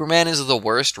like Superman is the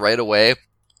worst right away.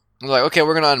 They're like, okay,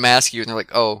 we're gonna unmask you, and they're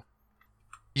like, oh,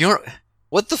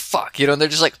 what the fuck? And they're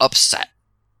just like upset.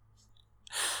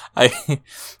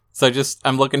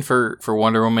 I'm looking for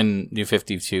Wonder Woman New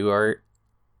 52 art,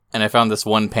 and I found this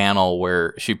one panel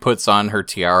where she puts on her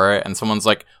tiara, and someone's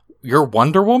like, "You're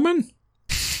Wonder Woman?"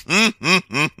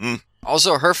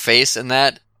 Also, her face in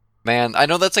that, man, I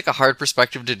know that's like a hard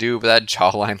perspective to do, but that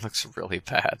jawline looks really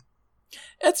bad.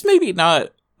 It's maybe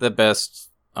not the best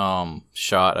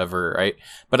shot of her, right?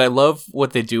 But I love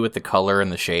what they do with the color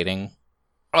and the shading.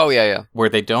 Oh yeah. Where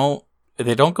they don't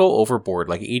go overboard.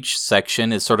 Like each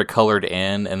section is sort of colored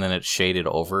in and then it's shaded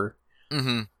over.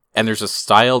 Mm-hmm. And there's a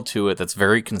style to it that's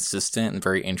very consistent and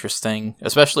very interesting,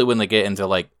 especially when they get into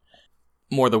like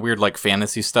more the weird like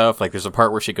fantasy stuff. Like there's a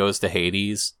part where she goes to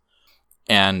Hades,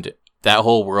 and that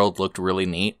whole world looked really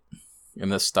neat in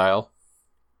this style.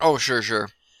 Oh, sure.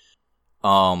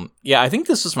 Yeah, I think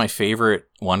this was my favorite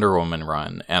Wonder Woman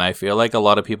run, and I feel like a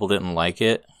lot of people didn't like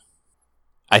it.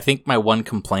 I think my one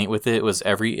complaint with it was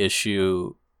every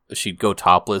issue she'd go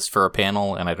topless for a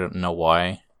panel, and I don't know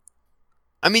why.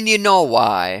 I mean, you know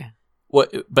why.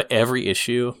 What? But every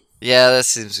issue? Yeah, that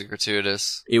seems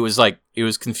gratuitous. It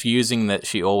was confusing that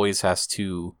she always has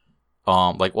to,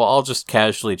 I'll just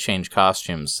casually change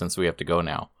costumes since we have to go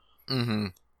now. Mm-hmm.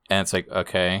 And it's like,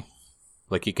 okay.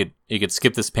 Like, you could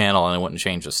skip this panel and it wouldn't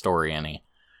change the story any.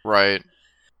 Right.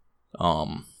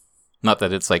 Not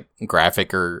that it's, like,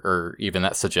 graphic or even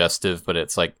that suggestive, but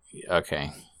it's like,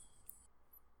 okay.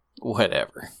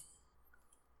 Whatever.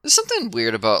 There's something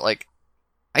weird about, like,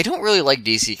 I don't really like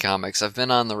DC Comics. I've been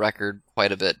on the record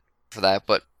quite a bit for that,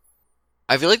 but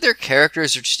I feel like their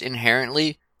characters are just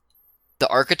inherently, the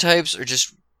archetypes are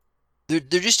just, they're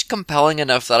just compelling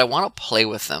enough that I want to play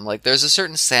with them. Like, there's a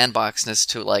certain sandboxness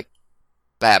to, like,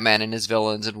 Batman and his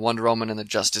villains, and Wonder Woman and the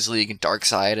Justice League, and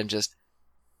Darkseid, and just,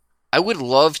 I would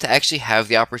love to actually have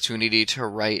the opportunity to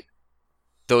write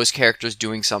those characters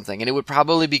doing something, and it would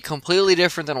probably be completely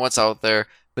different than what's out there,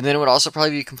 but then it would also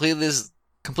probably be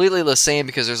completely the same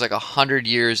because there's like 100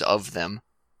 years of them,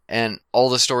 and all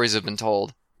the stories have been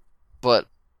told. But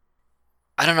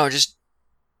I don't know, I just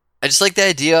like the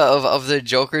idea of the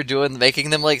Joker making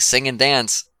them like sing and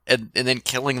dance, and then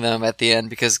killing them at the end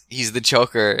because he's the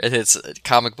Joker and it's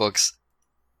comic books.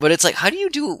 But it's like, how do you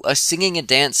do a singing and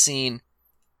dance scene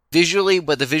visually,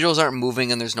 but the visuals aren't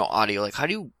moving and there's no audio? Like, how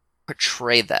do you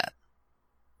portray that?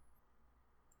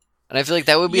 And I feel like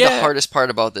that would be the hardest part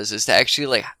about this, is to actually,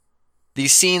 like,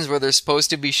 these scenes where they're supposed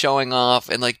to be showing off,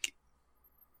 and, like,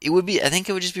 I think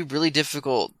it would just be really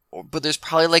difficult, but there's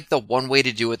probably, like, the one way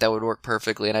to do it that would work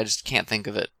perfectly, and I just can't think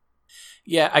of it.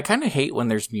 Yeah, I kind of hate when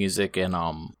there's music in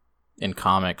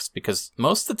comics, because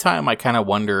most of the time I kind of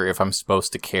wonder if I'm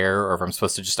supposed to care, or if I'm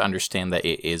supposed to just understand that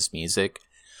it is music.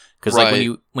 Because, like,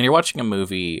 when you're watching a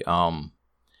movie,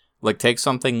 like, take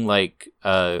something like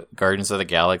Guardians of the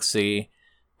Galaxy,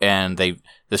 and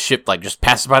the ship, like, just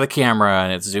passes by the camera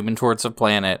and it's zooming towards a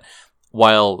planet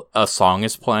while a song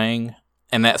is playing,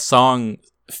 and that song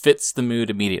fits the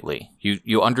mood immediately.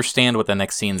 You understand what the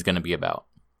next scene is going to be about.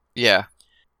 Yeah.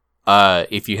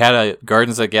 If you had a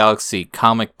Guardians of the Galaxy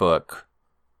comic book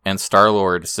and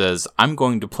Star-Lord says, I'm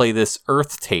going to play this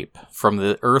Earth tape from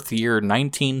the Earth year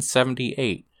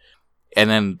 1978, and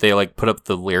then they, like, put up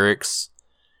the lyrics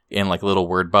in, like, little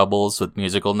word bubbles with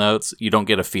musical notes, you don't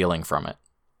get a feeling from it.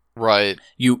 Right.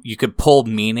 You could pull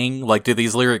meaning, like, do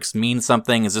these lyrics mean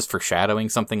something? Is this foreshadowing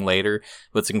something later?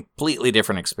 But it's a completely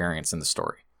different experience in the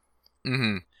story.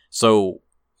 Mm-hmm. So,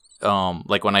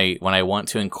 like, when I want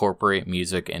to incorporate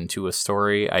music into a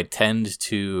story, I tend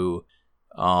to,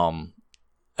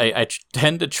 I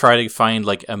tend to try to find,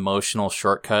 like, emotional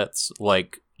shortcuts,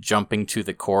 like jumping to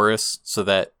the chorus, so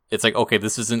that it's like, okay,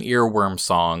 this is an earworm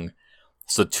song,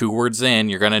 so 2 words in,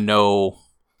 you're gonna know.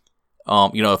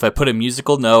 If I put a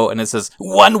musical note and it says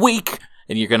 1 week,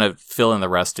 and you're gonna fill in the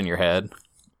rest in your head.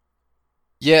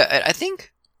 Yeah, I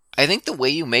think the way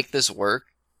you make this work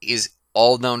is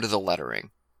all down to the lettering.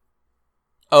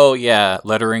 Oh yeah,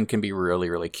 lettering can be really,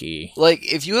 really key. Like,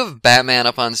 if you have Batman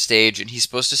up on stage and he's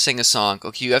supposed to sing a song,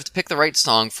 okay, you have to pick the right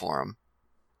song for him.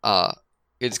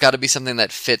 It's got to be something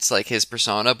that fits, like, his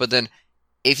persona. But then,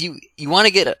 if you want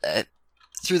to get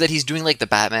through that, he's doing, like, the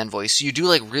Batman voice. So you do,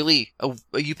 like,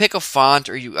 you pick a font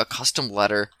or a custom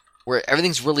letter where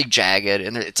everything's really jagged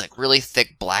and it's, like, really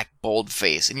thick, black, bold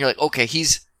face. And you're like, okay,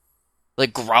 he's,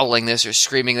 like, growling this or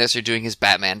screaming this or doing his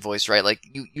Batman voice, right? Like,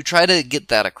 you try to get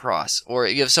that across. Or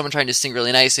you have someone trying to sing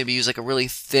really nice, maybe use, like, a really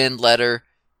thin letter,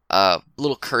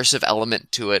 little cursive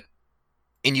element to it.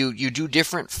 And you do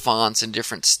different fonts and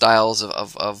different styles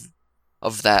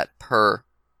of that per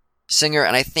singer.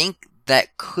 And I think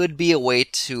that could be a way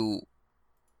to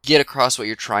get across what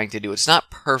you're trying to do. It's not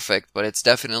perfect, but it's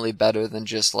definitely better than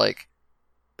just, like,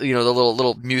 the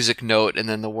little music note and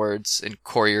then the words in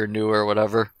Courier New or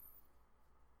whatever.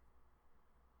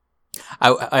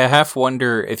 I half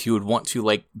wonder if you would want to,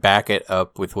 like, back it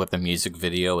up with what the music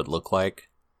video would look like.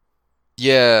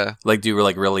 Yeah. Like, do,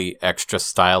 like, really extra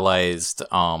stylized,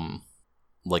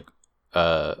 like,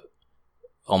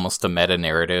 almost a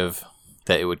meta-narrative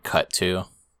that it would cut to.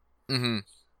 Mm-hmm.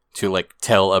 To, like,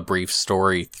 tell a brief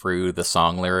story through the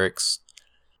song lyrics.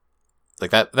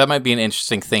 Like, that might be an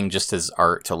interesting thing just as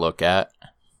art to look at.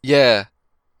 Yeah.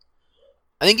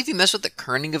 I think if you mess with the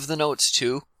kerning of the notes,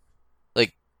 too,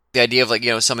 like, the idea of, like,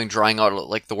 something drawing out,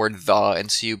 like, the word the,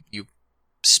 and so you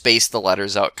space the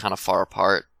letters out kind of far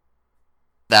apart,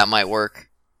 that might work.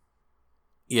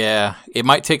 Yeah, it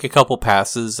might take a couple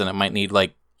passes, and it might need,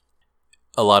 like,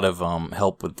 a lot of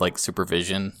help with, like,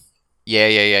 supervision.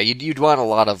 Yeah. You'd want a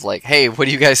lot of, like, hey, what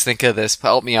do you guys think of this?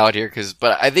 Help me out here,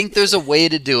 but I think there's a way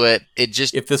to do it. It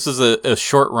just, if this is a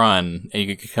short run and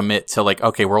you can commit to, like,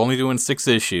 okay, we're only doing 6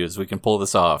 issues, we can pull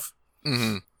this off.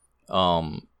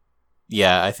 Mm-hmm.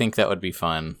 Yeah, I think that would be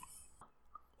fun.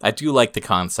 I do like the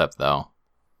concept, though.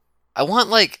 I want,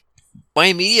 like, my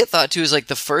immediate thought too is, like,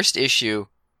 the first issue,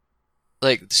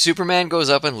 like, Superman goes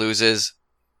up and loses.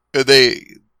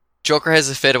 Joker has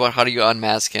a fit about how do you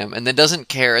unmask him, and then doesn't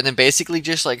care, and then basically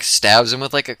just, like, stabs him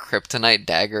with, like, a kryptonite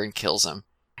dagger and kills him.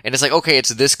 And it's like, okay, it's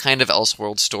this kind of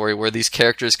Elseworld story where these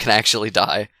characters can actually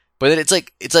die. But then it's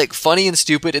like funny and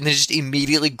stupid, and then just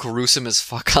immediately gruesome as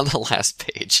fuck on the last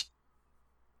page.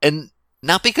 And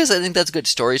not because I think that's good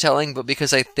storytelling, but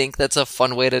because I think that's a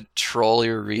fun way to troll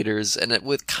your readers. And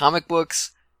with comic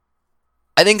books,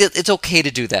 I think that it's okay to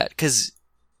do that, because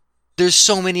there's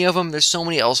so many of them, there's so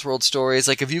many Elseworld stories.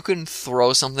 Like, if you can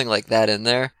throw something like that in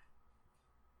there,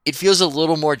 it feels a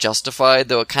little more justified,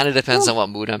 though it kind of depends on what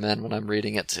mood I'm in when I'm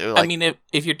reading it, too. Like, I mean,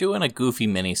 if you're doing a goofy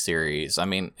miniseries, I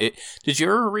mean, did you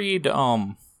ever read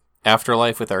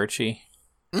Afterlife with Archie?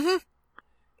 Mm-hmm.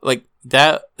 Like,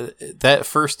 that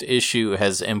first issue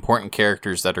has important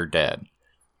characters that are dead.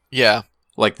 Yeah.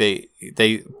 Like,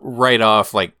 they right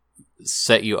off, like,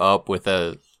 set you up with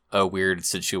a weird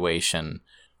situation.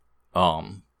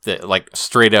 That like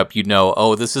straight up,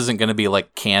 oh, this isn't going to be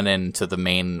like canon to the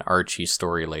main Archie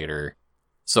story later,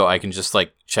 so I can just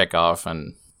like check off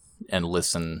and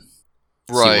listen,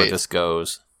 see where this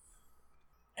goes.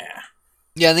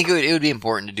 Yeah, I think it would be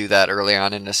important to do that early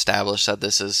on and establish that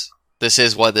this is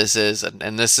what this is,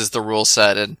 and this is the rule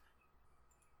set, and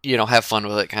have fun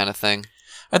with it, kind of thing.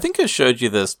 I think I showed you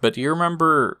this, but do you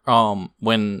remember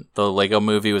when the Lego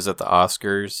Movie was at the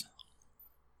Oscars?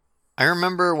 I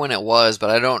remember when it was, but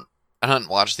I don't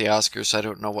watch the Oscars, so I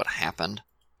don't know what happened.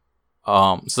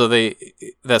 So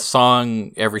that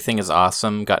song "Everything Is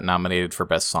Awesome" got nominated for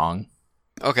Best Song.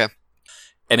 Okay.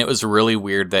 And it was really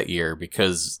weird that year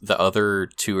because the other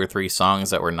 2 or 3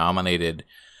 songs that were nominated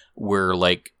were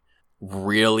like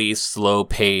really slow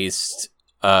paced,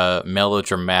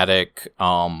 melodramatic.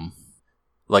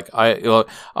 Like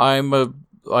I'm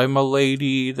a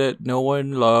lady that no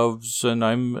one loves,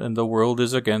 and the world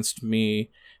is against me,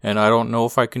 and I don't know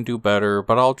if I can do better,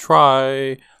 but I'll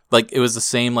try. Like it was the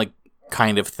same like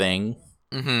kind of thing.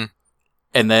 Mm-hmm.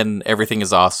 And then Everything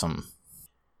Is Awesome,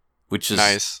 which is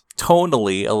nice.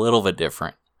 Tonally a little bit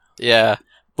different. Yeah.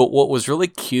 But what was really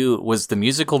cute was the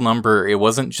musical number. It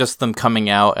wasn't just them coming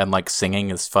out and like singing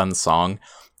this fun song.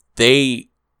 They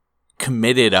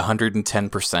committed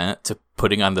 110% to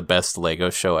putting on the best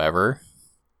Lego show ever,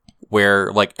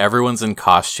 where like everyone's in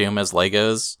costume as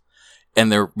Legos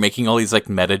and they're making all these like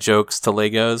meta jokes to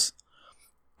Legos.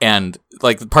 And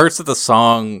like the parts of the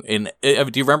song do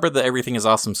you remember the Everything Is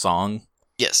Awesome song?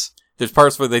 Yes. There's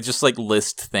parts where they just like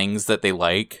list things that they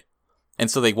like. And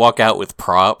so they walk out with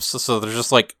props. So they're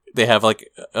just like, they have like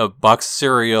a box of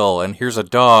cereal and here's a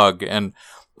dog. And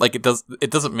like it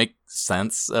doesn't make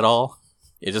sense at all.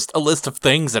 It's just a list of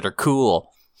things that are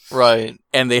cool. Right.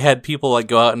 And they had people like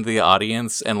go out into the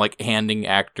audience and like handing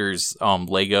actors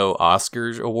Lego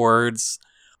Oscars awards.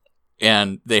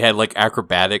 And they had like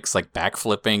acrobatics, like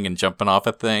backflipping and jumping off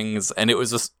of things. And it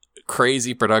was just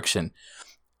crazy production.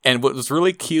 And what was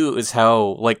really cute is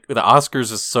how, like, the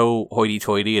Oscars is so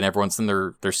hoity-toity and everyone's in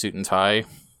their suit and tie.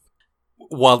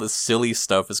 While the silly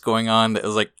stuff is going on, it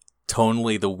was, like,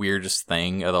 tonally the weirdest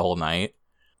thing of the whole night.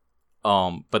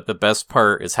 But the best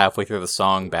part is halfway through the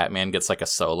song, Batman gets, like, a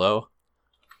solo.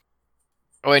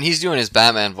 Oh, and he's doing his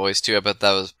Batman voice, too. I bet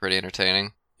that was pretty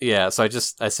entertaining. Yeah, so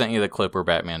I sent you the clip where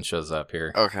Batman shows up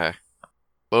here. Okay.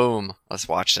 Boom. Let's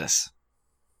watch this.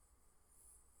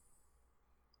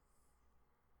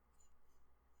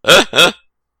 I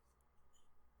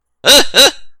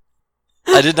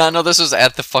did not know this was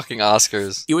at the fucking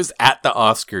Oscars. It was at the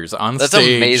Oscars on That's stage.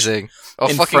 That's amazing. Oh,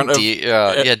 fucking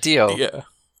Dio. Yeah.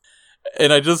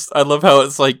 And I love how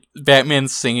it's like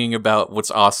Batman's singing about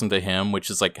what's awesome to him, which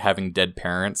is like having dead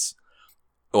parents,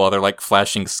 while they're like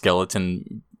flashing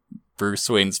skeleton Bruce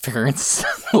Wayne's parents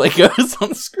Legos on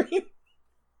the screen.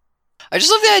 I just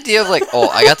love the idea of like, oh,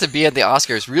 I got to be at the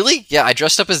Oscars. Really? Yeah, I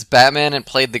dressed up as Batman and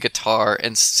played the guitar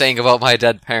and sang about my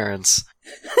dead parents.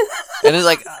 And it's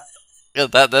like,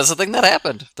 that's the thing that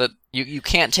happened. That you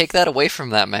can't take that away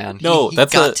from that man. No,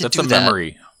 that's a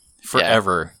memory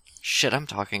forever. Yeah. Shit, I'm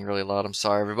talking really loud. I'm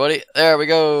sorry, everybody. There we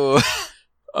go.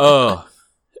 Oh,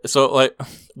 so like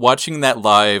watching that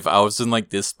live, I was in like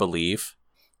disbelief.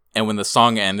 And when the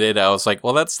song ended, I was like,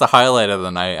 well, that's the highlight of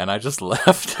the night. And I just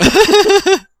left.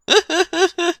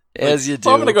 As you do.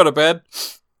 I'm gonna go to bed.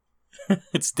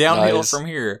 It's downhill from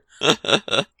here.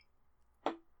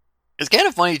 It's kind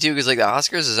of funny too, because like the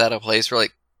Oscars is at a place where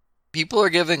like people are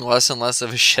giving less and less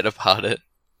of a shit about it,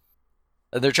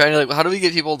 and they're trying to like, how do we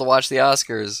get people to watch the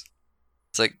Oscars?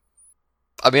 It's like,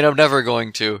 I mean, I'm never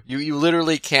going to. You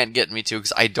literally can't get me to,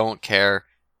 because I don't care,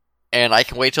 and I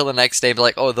can wait till the next day and be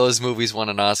like, oh, those movies won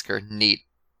an Oscar. Neat.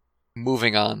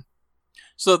 Moving on.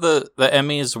 So the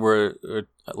Emmys were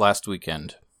last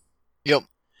weekend. Yep.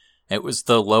 It was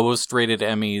the lowest rated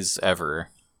Emmys ever.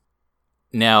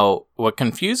 Now, what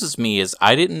confuses me is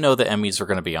I didn't know the Emmys were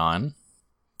going to be on.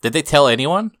 Did they tell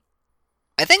anyone?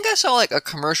 I think I saw like a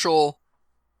commercial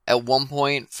at one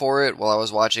point for it while I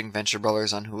was watching Venture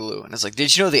Brothers on Hulu. And it's like,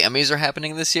 did you know the Emmys are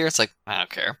happening this year? It's like, I don't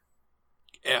care.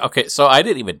 Okay, so I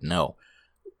didn't even know.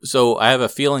 So I have a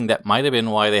feeling that might have been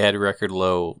why they had record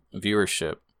low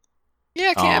viewership.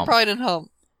 Yeah, probably didn't help.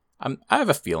 I have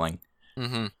a feeling.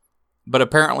 Mm-hmm. But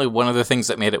apparently one of the things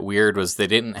that made it weird was they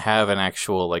didn't have an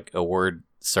actual like award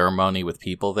ceremony with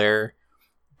people there.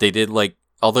 They did like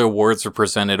all the awards were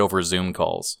presented over Zoom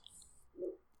calls.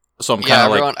 So I'm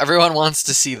kind of like everyone wants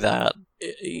to see that.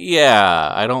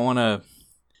 Yeah, I don't want to.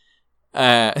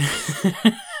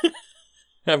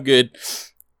 I'm good.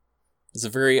 It's a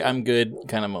very I'm good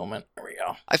kind of moment. There we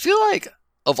go. I feel like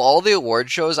of all the award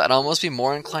shows, I'd almost be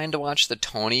more inclined to watch the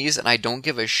Tonys, and I don't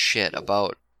give a shit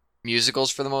about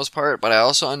musicals for the most part, but I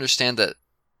also understand that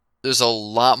there's a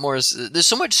lot more, there's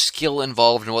so much skill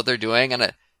involved in what they're doing, and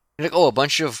you're like, oh, a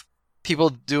bunch of people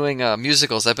doing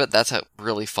musicals, I bet that's a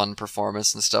really fun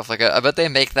performance and stuff. Like, I bet they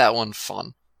make that one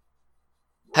fun.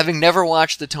 Having never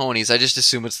watched the Tonys, I just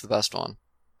assume it's the best one.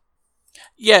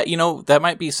 Yeah, that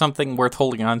might be something worth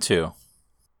holding on to.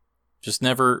 Just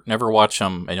never watch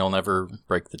them, and you'll never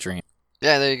break the dream.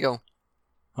 Yeah, there you go.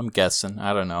 I'm guessing.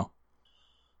 I don't know.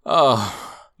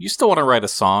 Oh, you still want to write a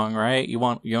song, right? You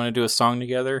want to do a song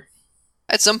together?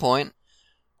 At some point.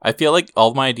 I feel like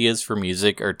all my ideas for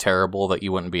music are terrible that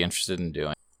you wouldn't be interested in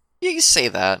doing. Yeah, you say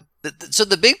that. So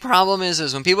the big problem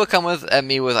is when people come at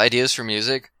me with ideas for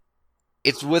music,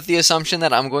 it's with the assumption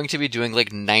that I'm going to be doing like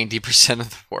 90% of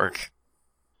the work.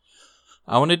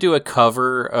 I want to do a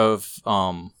cover of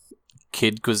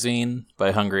Kid Cuisine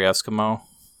by Hungry Eskimo.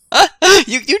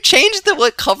 You change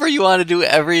what cover you want to do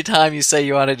every time you say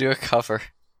you want to do a cover.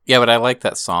 Yeah, but I like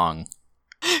that song.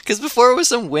 Because before it was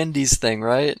some Wendy's thing,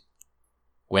 right?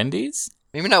 Wendy's?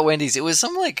 Maybe not Wendy's. It was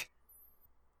some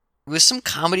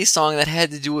comedy song that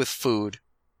had to do with food.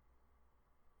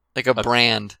 Like a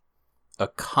brand. A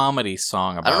comedy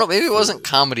song about I don't know, maybe food. It wasn't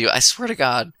comedy. I swear to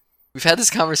God. We've had this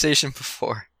conversation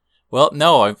before. Well,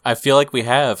 no, I feel like we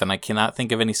have, and I cannot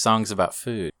think of any songs about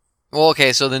food. Well,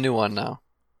 okay, so the new one now.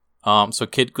 So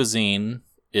Kid Cuisine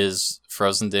is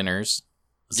Frozen Dinners.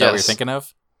 Is that what you're thinking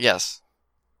of? Yes.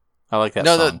 I like that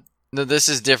song. No, this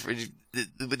is different.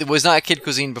 It was not Kid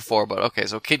Cuisine before, but okay,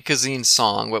 so Kid Cuisine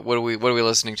song. What are we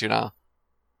listening to now?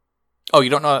 Oh, you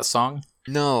don't know that song?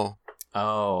 No.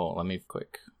 Oh, let me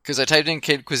quick. Because I typed in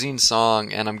Kid Cuisine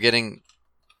song, and I'm getting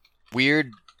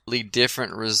weirdly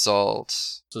different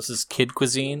results. So this is Kid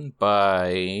Cuisine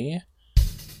by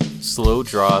Slow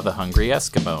Draw the Hungry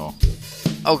Eskimo.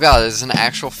 Oh god, it's an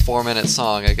actual 4-minute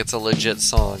song. Like, it's a legit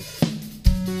song.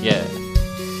 Yeah.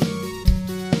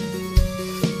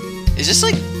 Is this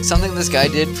like something this guy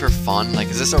did for fun? Like,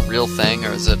 is this a real thing,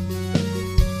 or is it...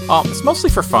 It's mostly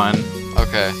for fun.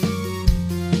 Okay.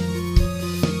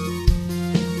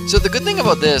 So the good thing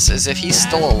about this is if he's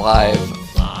still alive,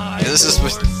 this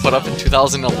was put up in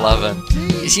 2011,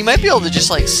 is he might be able to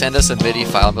just like send us a MIDI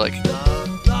file and be like,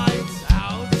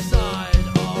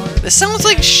 this sounds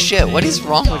like shit, what is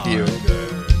wrong with you?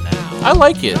 I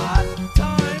like it.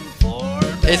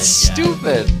 It's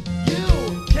stupid.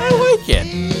 I like it.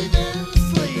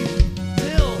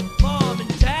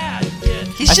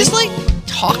 He's just like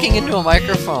talking into a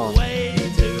microphone.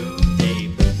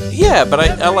 Yeah, but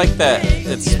I like that.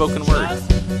 It's spoken word.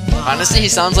 Honestly, he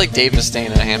sounds like Dave Mustaine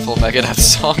in a handful of Megadeth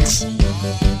songs.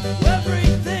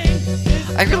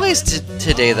 I realized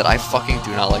today that I fucking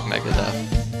do not like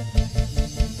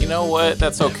Megadeth. You know what?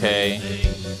 That's okay.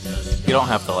 You don't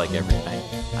have to like everything.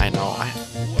 I know.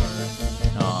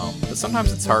 But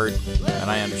sometimes it's hard, and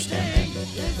I understand.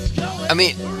 I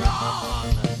mean,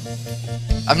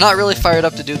 I'm not really fired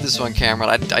up to do this one, Cameron.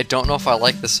 I don't know if I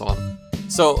like this one.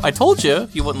 So, I told you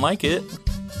wouldn't like it.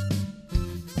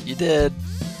 You did.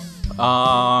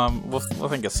 We'll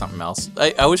think of something else.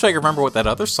 I wish I could remember what that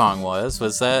other song was.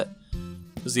 Was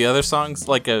the other songs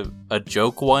like a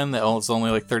joke one that was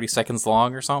only like 30 seconds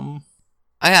long or something?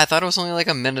 I thought it was only like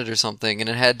a minute or something, and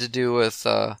it had to do with,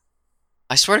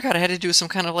 I swear to God, it had to do with some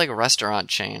kind of like restaurant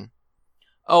chain.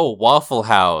 Oh, Waffle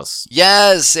House.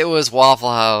 Yes, it was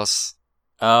Waffle House.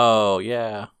 Oh,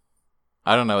 yeah.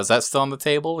 I don't know. Is that still on the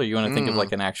table, or you want to think of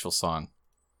like an actual song?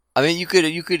 I mean, you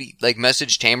could like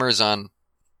message Tamers on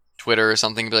Twitter or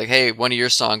something, and be like, "Hey, one of your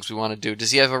songs we want to do."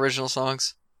 Does he have original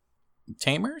songs?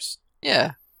 Tamers?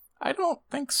 Yeah, I don't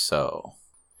think so.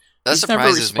 that He's never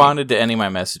surprises responded to any of my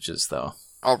messages, though.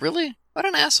 Oh, really? What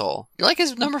an asshole! You're like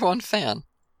his #1 fan.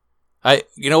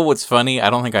 You know what's funny? I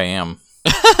don't think I am.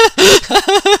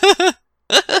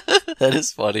 That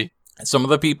is funny. Some of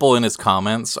the people in his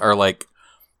comments are like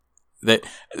that.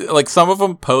 Like some of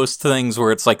them post things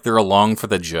where it's like they're along for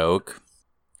the joke,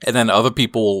 and then other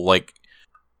people like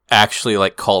actually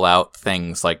like call out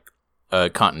things like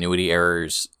continuity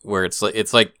errors where it's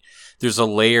like there's a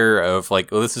layer of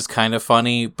like, oh, this is kind of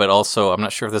funny, but also I'm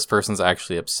not sure if this person's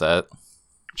actually upset.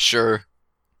 Sure.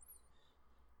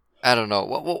 I don't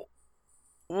know.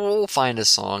 We'll find a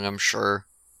song, I'm sure.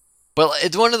 But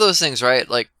it's one of those things, right?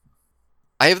 Like,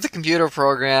 I have the computer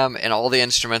program and all the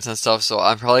instruments and stuff, so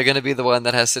I'm probably going to be the one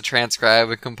that has to transcribe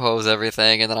and compose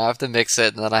everything, and then I have to mix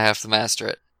it, and then I have to master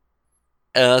it.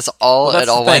 And that's all. Well, that's it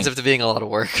all the winds thing. up to being a lot of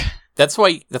work. That's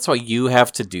why you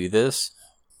have to do this.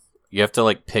 You have to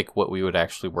like pick what we would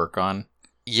actually work on.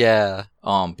 Yeah.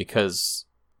 Because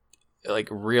like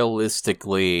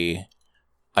realistically,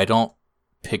 I don't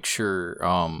picture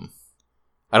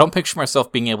I don't picture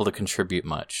myself being able to contribute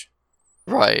much.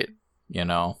 Right. You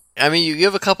know? I mean, you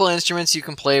have a couple instruments you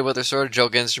can play, but they're sort of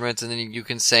joke instruments, and then you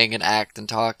can sing and act and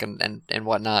talk and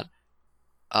whatnot.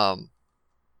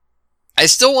 I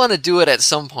still want to do it at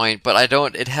some point, but I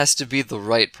don't. It has to be the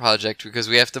right project because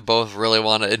we have to both really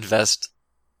want to invest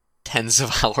tens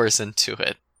of hours into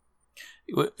it.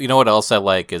 You know what else I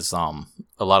like is a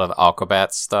lot of the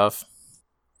Aquabats stuff.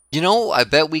 You know, I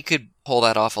bet we could pull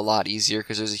that off a lot easier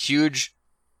because there's a huge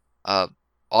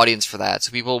audience for that,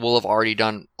 so people will have already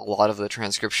done a lot of the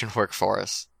transcription work for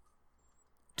us.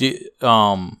 Do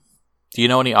you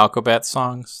know any Aquabat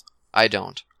songs? I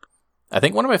don't. I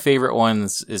think one of my favorite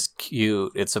ones is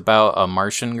cute. It's about a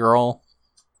Martian girl.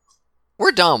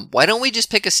 We're dumb. Why don't we just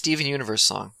pick a Steven Universe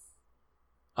song?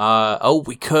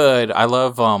 We could. I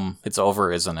love It's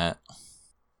Over, Isn't It?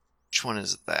 Which one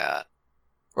is that?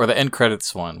 Or the end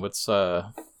credits one. What's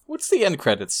the end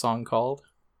credits song called?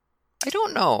 I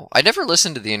don't know. I never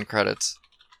listened to the end credits.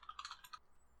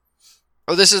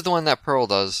 Oh, this is the one that Pearl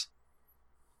does.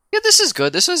 Yeah, this is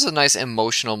good. This was a nice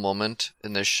emotional moment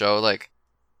in this show. Like,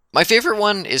 my favorite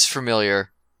one is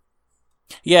Familiar.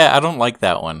 Yeah, I don't like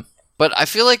that one. But I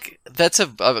feel like that's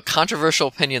a controversial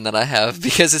opinion that I have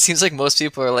because it seems like most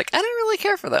people are like, I didn't really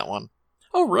care for that one.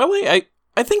 Oh, really?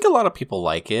 I think a lot of people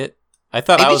like it. I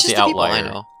thought Maybe I was it's just the people outlier. I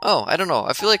know. Oh, I don't know.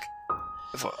 I feel like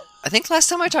I think last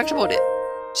time I talked about it,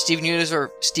 Steven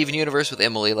Universe with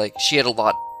Emily, like she had a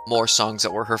lot more songs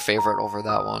that were her favorite over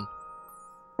that one.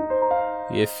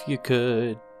 If you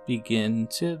could begin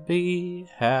to be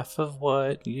half of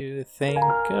what you think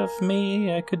of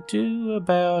me, I could do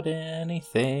about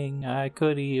anything. I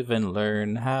could even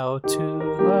learn how to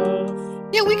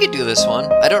love. Yeah, we could do this one.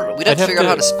 We'd have to figure out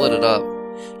how to split it up.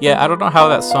 Yeah, I don't know how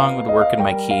that song would work in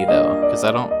my key though, because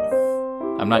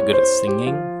I'm not good at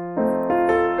singing,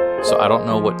 so I don't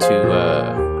know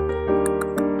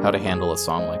how to handle a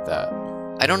song like that.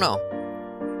 I don't know.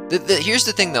 Here's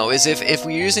the thing though, is if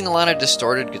we're using a lot of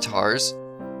distorted guitars,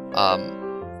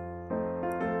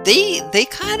 they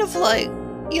kind of like,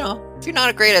 you know, if you're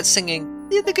not great at singing,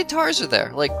 the guitars are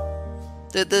there. Like,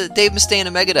 the Dave Mustaine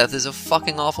of Megadeth is a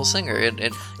fucking awful singer,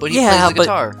 but he plays the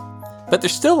guitar. But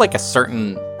there's still like a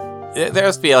certain, there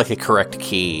has to be like a correct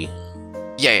key.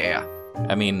 Yeah.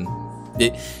 I mean,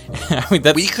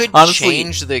 that's we could honestly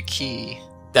change the key.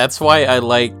 That's why I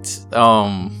liked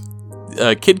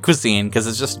Kid Cuisine, because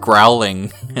it's just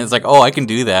growling. And it's like, oh, I can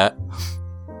do that.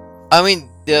 I mean,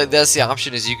 that's the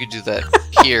option, is you could do that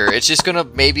here. It's just gonna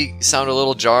maybe sound a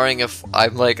little jarring if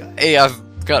I'm like, hey,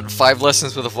 I've got 5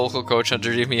 lessons with a vocal coach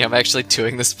underneath me. I'm actually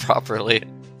doing this properly.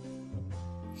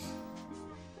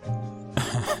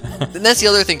 And that's the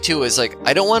other thing too, is like,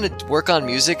 I don't want to work on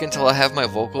music until I have my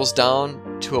vocals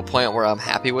down to a point where I'm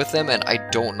happy with them, and I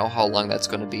don't know how long that's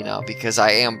going to be now, because I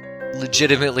am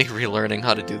legitimately relearning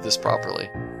how to do this properly.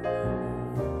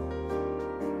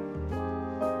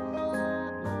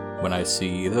 When I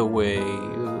see the way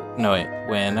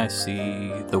when I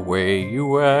see the way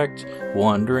you act,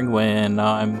 wondering when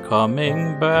I'm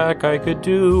coming back, I could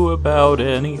do about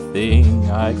anything.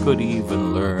 I could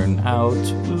even learn how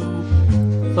to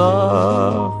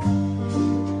love.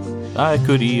 I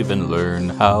could even learn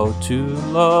how to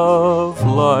love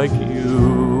like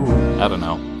you. I don't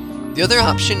know. The other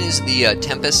option is the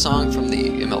Tempest song from the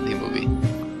MLP movie.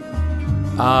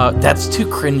 That's too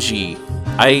cringy.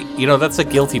 That's a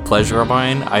guilty pleasure of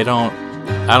mine. I don't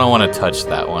want to touch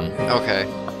that one. Okay.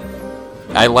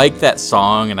 I like that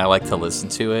song and I like to listen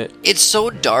to it. It's so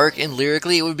dark, and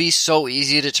lyrically it would be so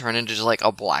easy to turn into just like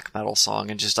a black metal song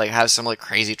and just like have some like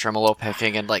crazy tremolo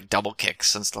picking and like double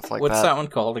kicks and stuff like that. What's that one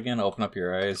called again? Open Up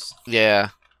Your Eyes.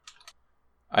 Yeah.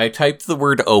 I typed the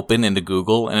word open into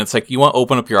Google and it's like, you want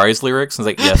Open Up Your Eyes lyrics? And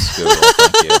it's like, yes, Google,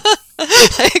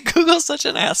 thank you. Google's such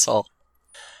an asshole.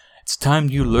 It's time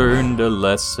you learned a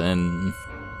lesson.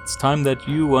 It's time that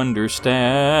you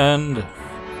understand.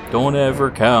 Don't ever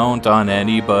count on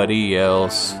anybody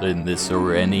else in this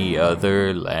or any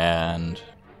other land.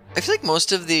 I feel like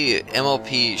most of the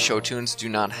MLP show tunes do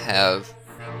not have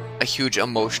a huge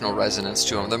emotional resonance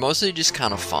to them. They're mostly just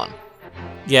kind of fun.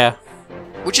 Yeah.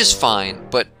 Which is fine,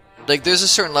 but like there's a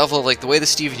certain level of like the way the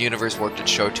Steven Universe worked at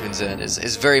show tunes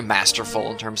is very masterful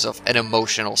in terms of an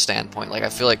emotional standpoint. Like I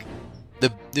feel like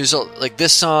there's like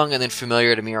this song and then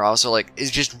Familiar to me are also like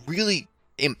is just really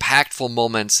impactful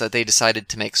moments that they decided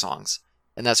to make songs,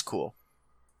 and that's cool.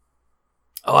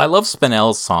 Oh, I love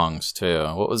Spinell's songs too.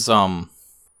 What was See,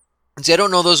 I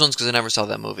don't know those ones because I never saw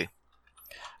that movie.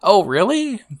 Oh,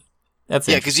 really? That's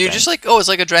because you're just like, oh, it's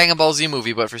like a Dragon Ball Z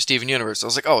movie, but for Steven Universe. I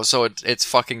was like, oh, so it's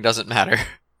fucking doesn't matter.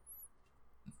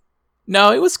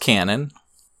 No, it was canon.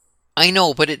 I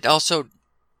know, but it also...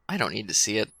 I don't need to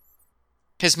see it.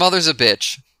 His mother's a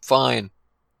bitch. Fine.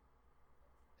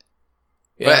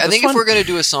 Yeah, but I think this if we're one- gonna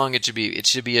do a song, it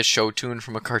should be a show tune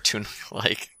from a cartoon we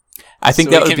like. I think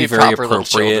So that we would can be very proper little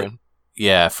appropriate. children.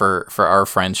 Yeah, for our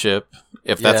friendship.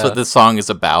 If that's Yeah. what this song is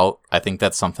about, I think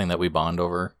that's something that we bond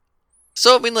over.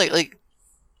 So I mean, like,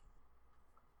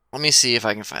 let me see if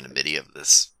I can find a MIDI of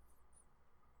this.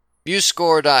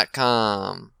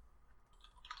 Viewscore.com.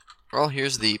 Well,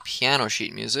 here's the piano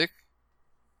sheet music.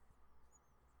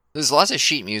 There's lots of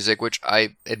sheet music, which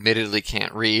I admittedly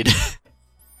can't read.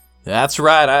 That's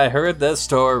right, I heard the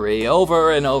story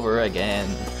over and over again.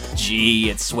 Gee,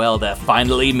 it's swell to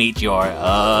finally meet your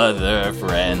other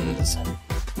friends.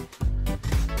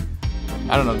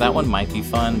 I don't know, that one might be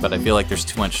fun, but I feel like there's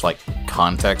too much like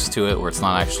context to it where it's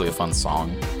not actually a fun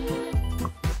song.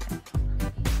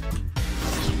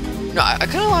 No, I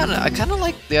kind of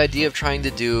like the idea of trying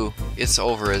to do "It's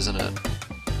Over, Isn't It?"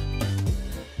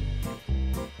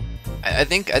 I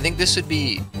think this would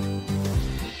be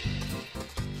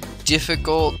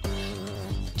difficult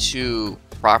to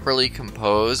properly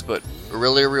compose, but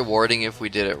really rewarding if we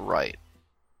did it right.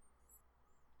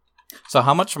 So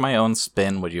how much of my own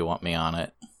spin would you want me on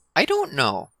it? I don't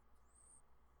know.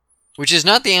 Which is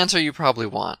not the answer you probably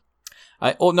want.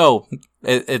 No,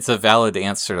 it's a valid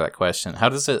answer to that question. How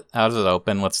does it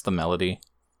open? What's the melody?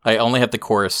 I only have the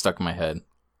chorus stuck in my head.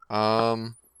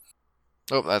 Oh,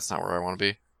 that's not where I want to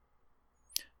be.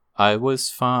 I was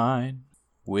fine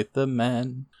with the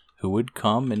men who would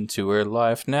come into her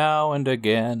life now and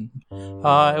again.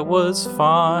 I was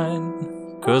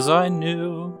fine, 'cause I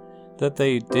knew that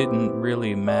they didn't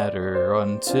really matter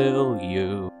until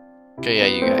you. Okay, yeah,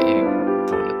 you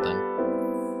found it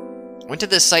then. Went to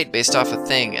this site based off a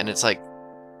thing, and it's like,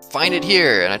 find it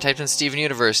here, and I typed in Steven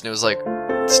Universe, and it was like,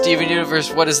 Steven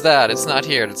Universe, what is that? It's not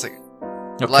here, and it's like,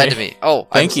 lied to me. Oh,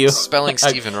 Thank you. Spelling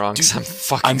Steven wrong, because I'm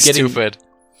fucking getting- stupid.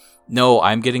 No,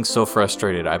 I'm getting so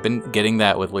frustrated. I've been getting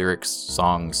that with lyric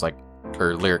songs,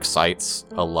 or lyric sites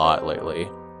a lot lately.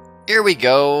 Here we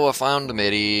go, I found the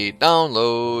MIDI.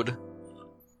 Download.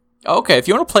 Okay, if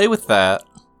you want to play with that,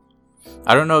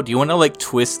 I don't know, do you want to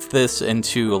twist this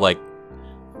into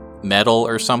metal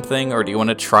or something, or do you want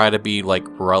to try to be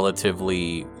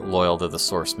relatively loyal to the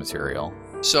source material?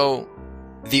 So,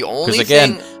 the only Because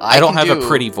again, thing I don't can have do- a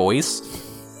pretty voice,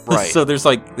 Right. so there's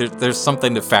there's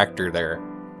something to factor there.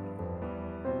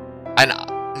 And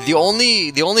the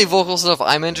only vocal stuff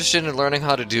I'm interested in learning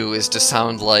how to do is to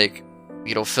sound like,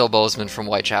 Phil Bozeman from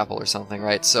Whitechapel or something,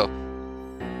 right? So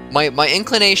my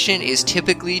inclination is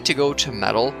typically to go to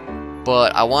metal,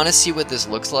 but I want to see what this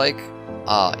looks like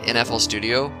in FL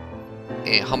Studio,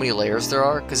 and how many layers there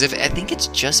are, because I think it's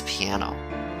just piano,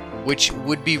 which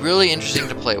would be really interesting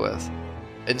to play with.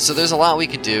 And so there's a lot we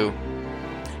could do.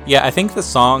 Yeah, I think the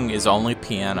song is only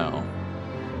piano.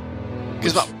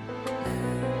 Because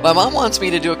my mom wants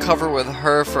me to do a cover with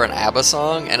her for an ABBA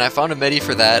song, and I found a MIDI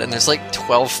for that, and there's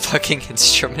 12 fucking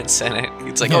instruments in it.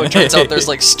 It's like, it turns out there's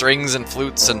strings and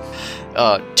flutes and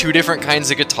 2 different kinds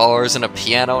of guitars and a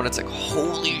piano, and it's like,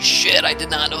 holy shit, I did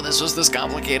not know this was this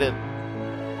complicated.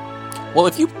 Well,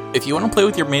 if you want to play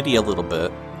with your MIDI a little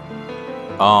bit,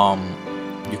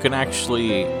 you can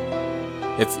actually,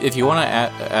 if you want to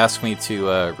ask me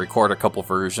to record a couple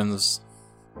versions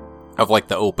of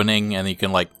the opening, and you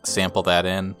can sample that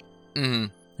in, Mm-hmm.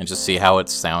 and just see how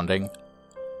it's sounding,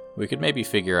 we could maybe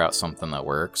figure out something that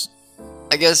works.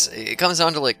 I guess it comes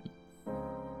down to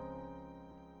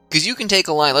because you can take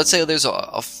a line. Let's say there's a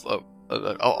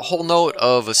whole note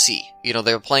of a C.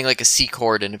 They're playing a C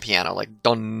chord in a piano,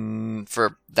 dun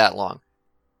for that long.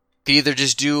 You could either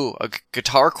just do a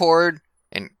guitar chord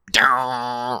and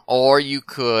down, or you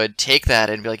could take that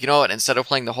and be like, you know what? Instead of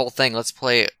playing the whole thing, let's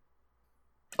play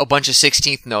a bunch of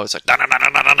 16th notes,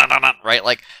 right?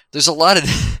 There's a lot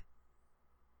of.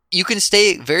 You can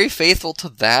stay very faithful to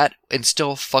that and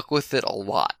still fuck with it a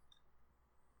lot.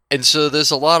 And so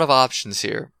there's a lot of options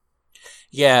here.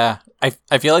 Yeah,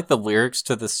 I feel like the lyrics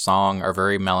to this song are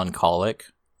very melancholic,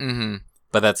 Mm-hmm.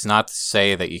 but that's not to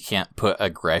say that you can't put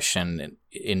aggression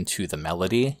into the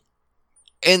melody.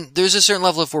 And there's a certain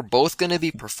level, if we're both going to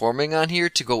be performing on here,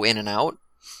 to go in and out.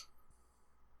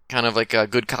 Kind of like a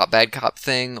good cop, bad cop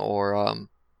thing, or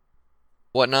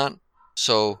whatnot.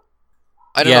 So,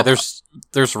 I don't know.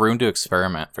 there's room to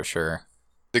experiment for sure.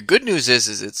 The good news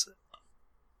is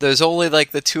there's only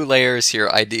the 2 layers here,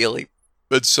 ideally.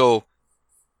 But so,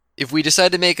 if we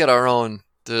decide to make it our own,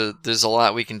 there's a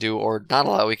lot we can do, or not a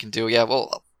lot we can do. Yeah,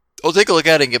 well, I'll take a look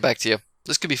at it and get back to you.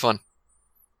 This could be fun.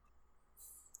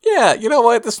 Yeah, you know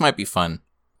what? This might be fun.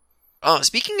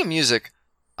 Speaking of music,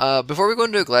 Before we go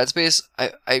into Glad Space,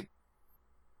 I'm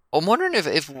wondering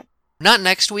if not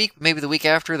next week, maybe the week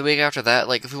after, the week after that,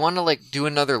 like if we want to like do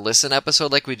another listen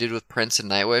episode like we did with Prince and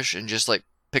Nightwish, and just like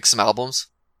pick some albums.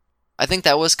 I think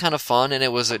that was kind of fun, and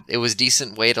it was a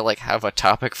decent way to like have a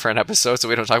topic for an episode, so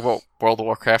we don't talk about World of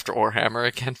Warcraft or Warhammer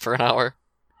again for an hour.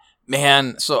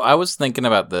 Man, so I was thinking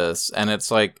about this, and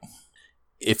it's like,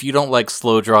 if you don't like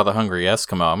Slow Draw the Hungry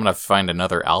Eskimo, I'm gonna find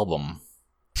another album.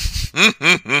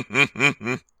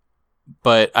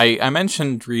 But I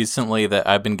mentioned recently that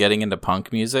I've been getting into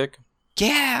punk music.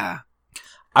 Yeah.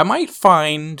 I might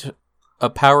find a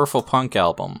powerful punk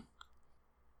album.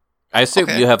 I assume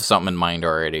you have something in mind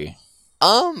already.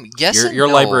 Yes. Your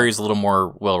library is a little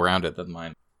more well-rounded than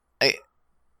mine.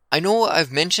 I know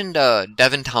I've mentioned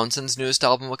Devin Townsend's newest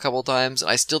album a couple times,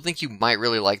 and I still think you might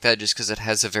really like that just because it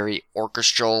has a very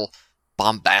orchestral,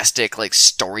 bombastic, like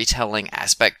storytelling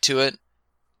aspect to it.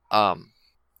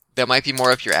 That might be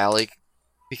more up your alley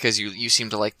because you seem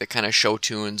to like the kind of show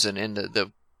tunes and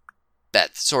the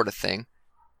that sort of thing.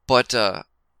 But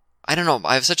I don't know.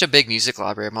 I have such a big music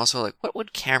library. I'm also like, what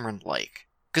would Cameron like?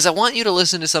 Because I want you to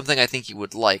listen to something I think you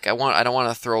would like. I don't want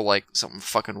to throw like something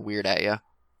fucking weird at you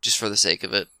just for the sake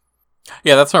of it.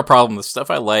 Yeah, that's my problem. The stuff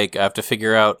I like, I have to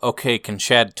figure out, okay, can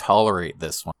Chad tolerate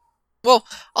this one? Well,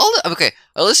 I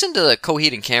listened to the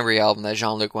Coheed and Cambria album that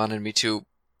Jean-Luc wanted me to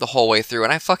the whole way through,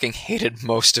 and I fucking hated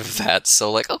most of that,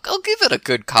 so like, I'll give it a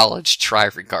good college try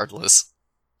regardless.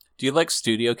 Do you like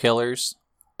Studio Killers?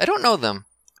 I don't know them.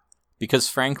 Because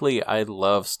frankly, I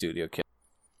love Studio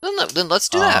Killers. Then let's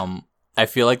do that. I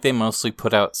feel like they mostly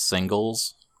put out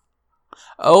singles.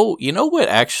 Oh, you know what,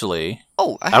 actually?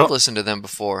 Oh, I have listened to them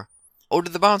before. Ode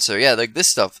to the Bouncer, yeah, like this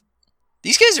stuff.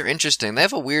 These guys are interesting. They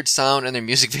have a weird sound, and their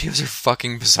music videos are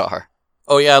fucking bizarre.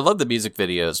 Oh yeah, I love the music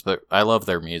videos, but I love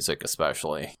their music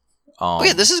especially. Oh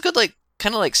yeah, this is good, like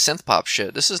kind of like synth pop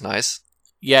shit. This is nice.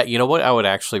 Yeah, you know what I would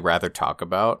actually rather talk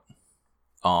about?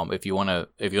 If you wanna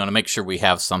make sure we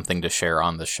have something to share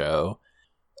on the show.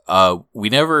 We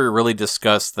never really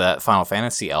discussed that Final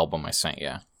Fantasy album I sent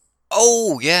you.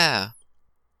 Oh yeah.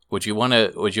 Would you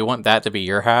want that to be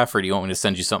your half, or do you want me to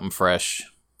send you something fresh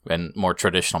and more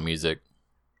traditional music?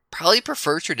 Probably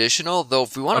prefer traditional, though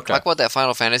if we want to talk about that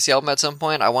Final Fantasy album at some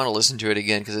point, I want to listen to it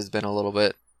again because it's been a little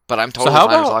bit. But I'm totally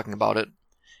fine with talking about it.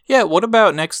 Yeah, what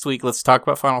about next week? Let's talk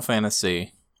about Final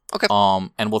Fantasy. Okay.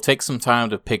 And we'll take some time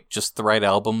to pick just the right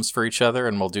albums for each other,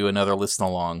 and we'll do another listen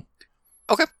along.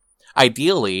 Okay.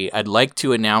 Ideally, I'd like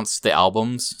to announce the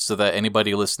albums so that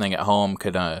anybody listening at home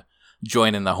could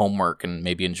join in the homework and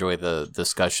maybe enjoy the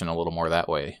discussion a little more that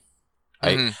way.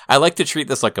 Mm-hmm. I like to treat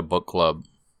this like a book club.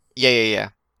 Yeah.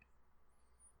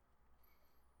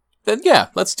 Then yeah,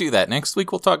 let's do that. Next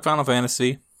week we'll talk Final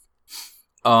Fantasy.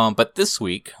 But this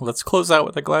week, let's close out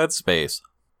with a Glad Space.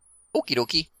 Okie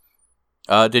dokie.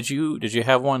 Did you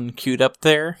have one queued up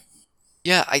there?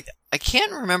 Yeah, I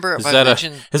can't remember if I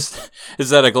mentioned... Is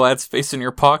that a Glad Space in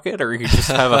your pocket, or you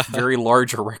just have a very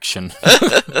large erection?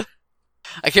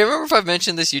 I can't remember if I've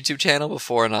mentioned this YouTube channel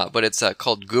before or not, but it's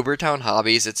called Goobertown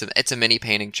Hobbies. It's a mini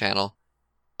painting channel.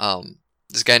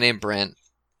 This guy named Brent,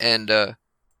 and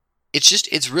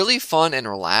it's really fun and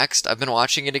relaxed. I've been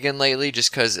watching it again lately just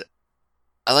because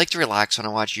I like to relax when I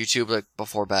watch YouTube like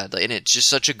before bed, and it's just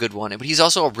such a good one. But he's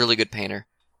also a really good painter,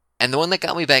 and the one that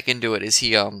got me back into it is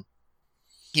he's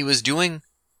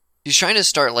trying to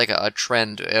start like a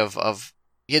trend of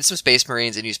he had some Space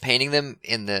Marines and he was painting them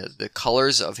in the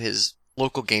colors of his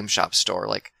local game shop store,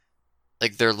 like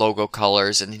their logo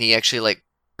colors, and he actually like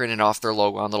printed off their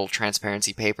logo on little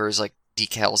transparency papers like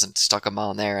decals and stuck them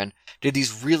on there, and did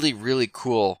these really, really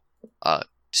cool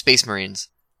Space Marines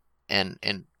and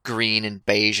green and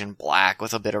beige and black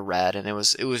with a bit of red, and it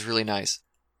was really nice.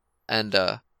 And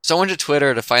so I went to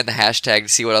Twitter to find the hashtag to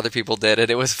see what other people did,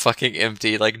 and it was fucking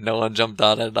empty. Like no one jumped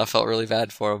on it, and I felt really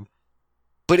bad for him.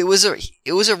 But it was a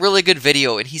really good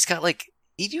video, and he's got like,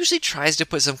 he usually tries to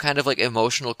put some kind of like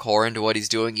emotional core into what he's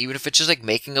doing, even if it's just like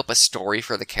making up a story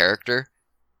for the character.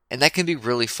 And that can be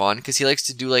really fun, because he likes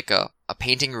to do like a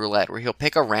painting roulette, where he'll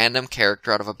pick a random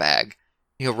character out of a bag.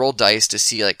 He'll roll dice to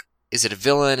see like, is it a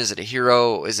villain? Is it a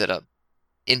hero? Is it a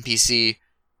NPC?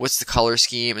 What's the color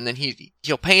scheme? And then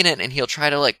he'll paint it, and he'll try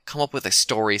to like come up with a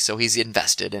story so he's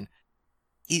invested. And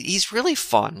he's really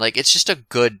fun. Like, it's just a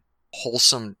good,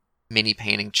 wholesome mini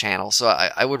painting channel. So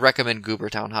I would recommend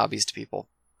Goobertown Hobbies to people.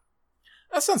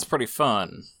 That sounds pretty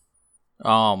fun.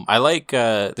 I like,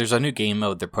 there's a new game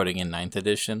mode they're putting in 9th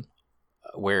edition,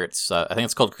 where it's, I think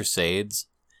it's called Crusades,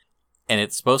 and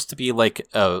it's supposed to be like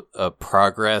a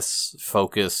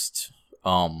progress-focused,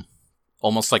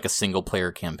 almost like a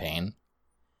single-player campaign,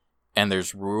 and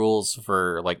there's rules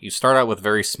for, like, you start out with a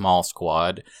very small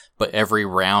squad, but every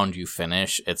round you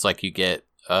finish, it's like you get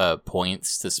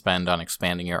points to spend on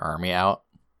expanding your army out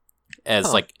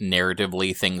as like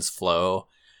narratively things flow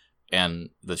and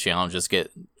the challenges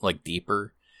get like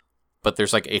deeper. But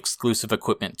there's like exclusive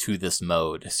equipment to this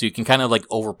mode, so you can kind of like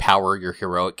overpower your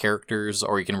heroic characters,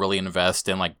 or you can really invest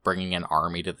in like bringing an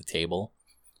army to the table.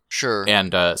 Sure.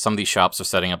 And some of these shops are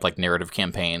setting up like narrative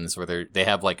campaigns where they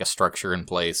have like a structure in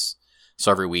place.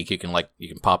 So every week you can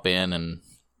pop in and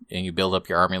you build up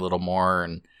your army a little more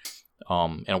and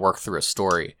work through a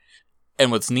story.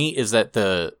 And what's neat is that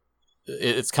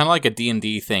it's kind of like a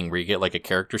D&D thing where you get like a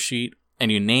character sheet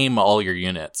and you name all your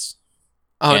units.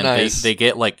 Oh, and nice. They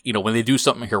get like, when they do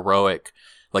something heroic,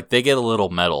 like they get a little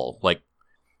medal. Like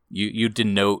you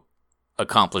denote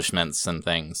accomplishments and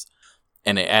things.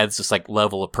 And it adds this like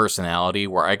level of personality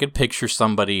where I could picture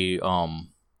somebody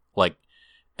like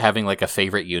having like a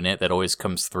favorite unit that always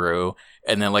comes through,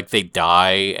 and then like they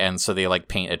die, and so they like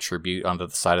paint a tribute onto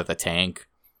the side of the tank,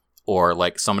 or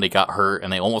like somebody got hurt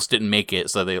and they almost didn't make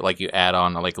it, so they like you add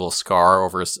on like a little scar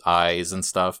over his eyes and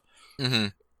stuff. Mm-hmm.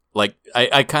 Like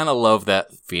I kind of love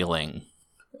that feeling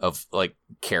of like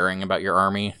caring about your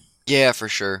army. Yeah, for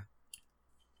sure.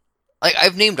 Like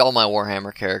I've named all my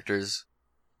Warhammer characters.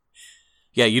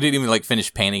 Yeah, you didn't even like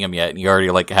finish painting them yet, and you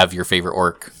already like have your favorite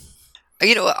orc.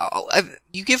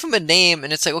 You give him a name,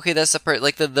 and it's like, okay, that's the part.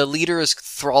 Like the leader is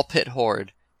Thrall Pit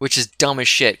Horde, which is dumb as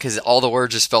shit because all the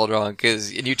words are spelled wrong.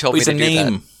 And you told me to do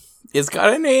that. It's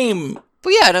got a name.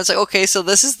 But yeah, and I was like, okay, so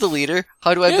this is the leader.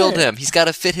 How do I build him? He's got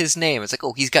to fit his name. It's like,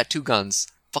 oh, he's got 2 guns.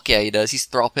 Fuck yeah, he does. He's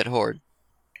Thrall Pit Horde.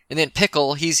 And then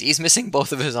Pickle, he's missing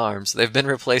both of his arms. They've been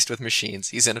replaced with machines.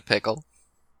 He's in a pickle.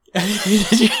 And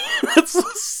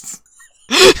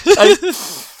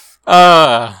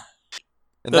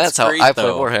that's how great, I play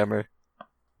though. Warhammer.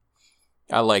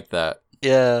 I like that.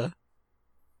 Yeah.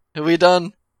 Are we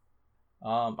done?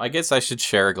 I guess I should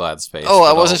share a glad space. Oh,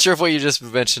 I wasn't sure if what you just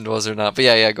mentioned was or not. But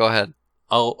yeah, go ahead.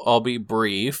 I'll be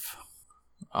brief.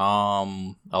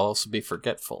 I'll also be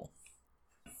forgetful.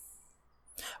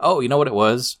 Oh, you know what it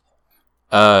was?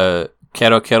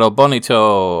 Quero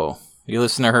Bonito. You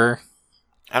listen to her?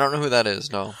 I don't know who that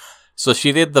is, no. So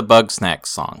she did the Bugsnax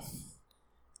song.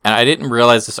 And I didn't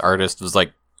realize this artist was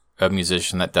like a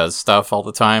musician that does stuff all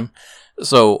the time.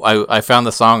 So I found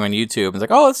the song on YouTube and was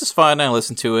like, oh, this is fun. I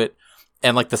listened to it.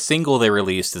 And like the single they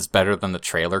released is better than the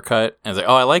trailer cut. And I was like,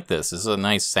 oh, I like this. This is a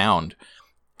nice sound.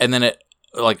 And then it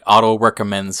like auto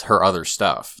recommends her other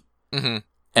stuff. Mm-hmm.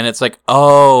 And it's like,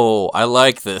 oh, I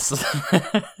like this.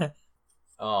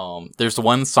 There's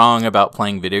one song about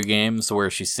playing video games where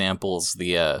she samples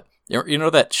the you know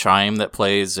that chime that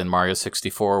plays in Mario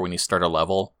 64 when you start a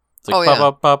level? It's like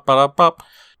pop, pop, pop, pop, pop.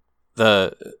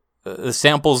 The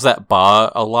samples that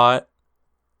ba a lot.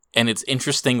 And it's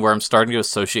interesting where I'm starting to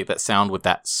associate that sound with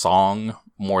that song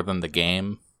more than the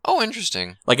game. Oh,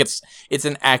 interesting. Like it's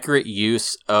an accurate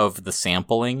use of the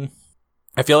sampling.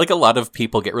 I feel like a lot of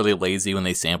people get really lazy when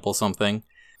they sample something.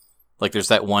 Like there's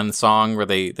that one song where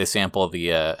they sample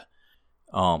the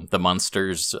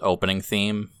Munsters opening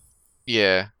theme.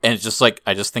 Yeah. And it's just like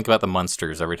I just think about the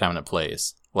Munsters every time it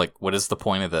plays. Like, what is the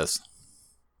point of this?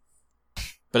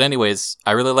 But anyways,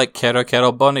 I really like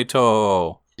Quero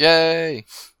Bonito. Yay!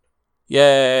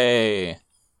 Yay!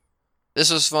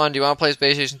 This was fun. Do you want to play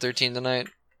Space Station 13 tonight?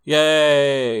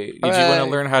 Yay! Did you want to Hooray.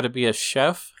 learn how to be a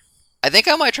chef? I think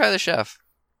I might try the chef.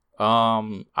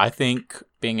 I think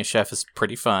being a chef is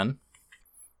pretty fun.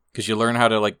 Because you learn how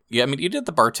to, you did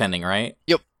the bartending, right?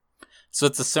 Yep. So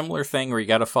it's a similar thing where you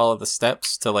gotta follow the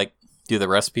steps to, do the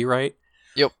recipe right.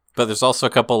 Yep. But there's also a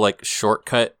couple,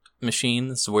 shortcut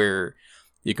machines where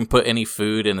you can put any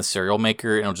food in a cereal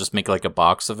maker and it'll just make, a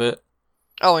box of it.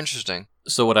 Oh, interesting.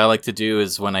 So what I like to do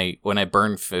is when I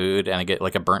burn food and I get,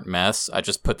 a burnt mess, I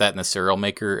just put that in the cereal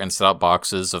maker and set out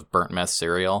boxes of burnt mess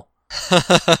cereal.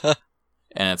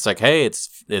 And it's like, hey,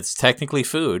 it's technically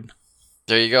food.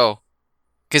 There you go.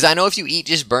 Because I know if you eat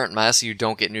just burnt mess, you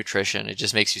don't get nutrition. It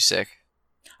just makes you sick.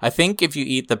 I think if you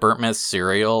eat the burnt mess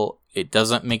cereal, it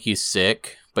doesn't make you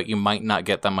sick, but you might not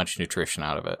get that much nutrition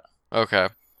out of it. Okay.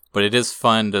 But it is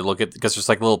fun to look at, because there's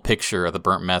a little picture of the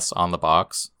burnt mess on the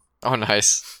box. Oh,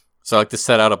 nice. So I like to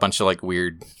set out a bunch of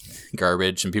weird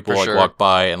garbage, and people walk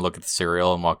by and look at the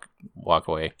cereal and walk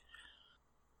away.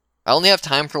 I only have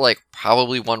time for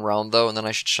probably one round though, and then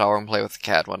I should shower and play with the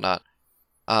cat and whatnot.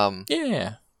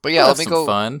 Yeah. But yeah, We'll let me have go. some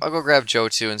fun. I'll go grab Joe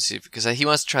too and see because he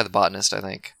wants to try the botanist. I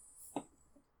think.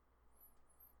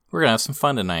 We're gonna have some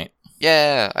fun tonight.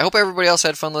 Yeah, I hope everybody else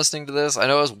had fun listening to this. I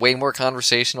know it was way more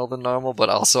conversational than normal, but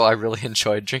also I really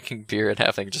enjoyed drinking beer and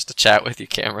having just a chat with you,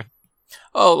 Cameron.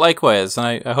 Oh, likewise.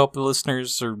 And I hope the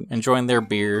listeners are enjoying their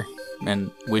beer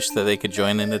and wish that they could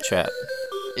join in the chat.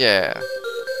 Yeah.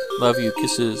 Love you.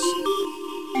 Kisses.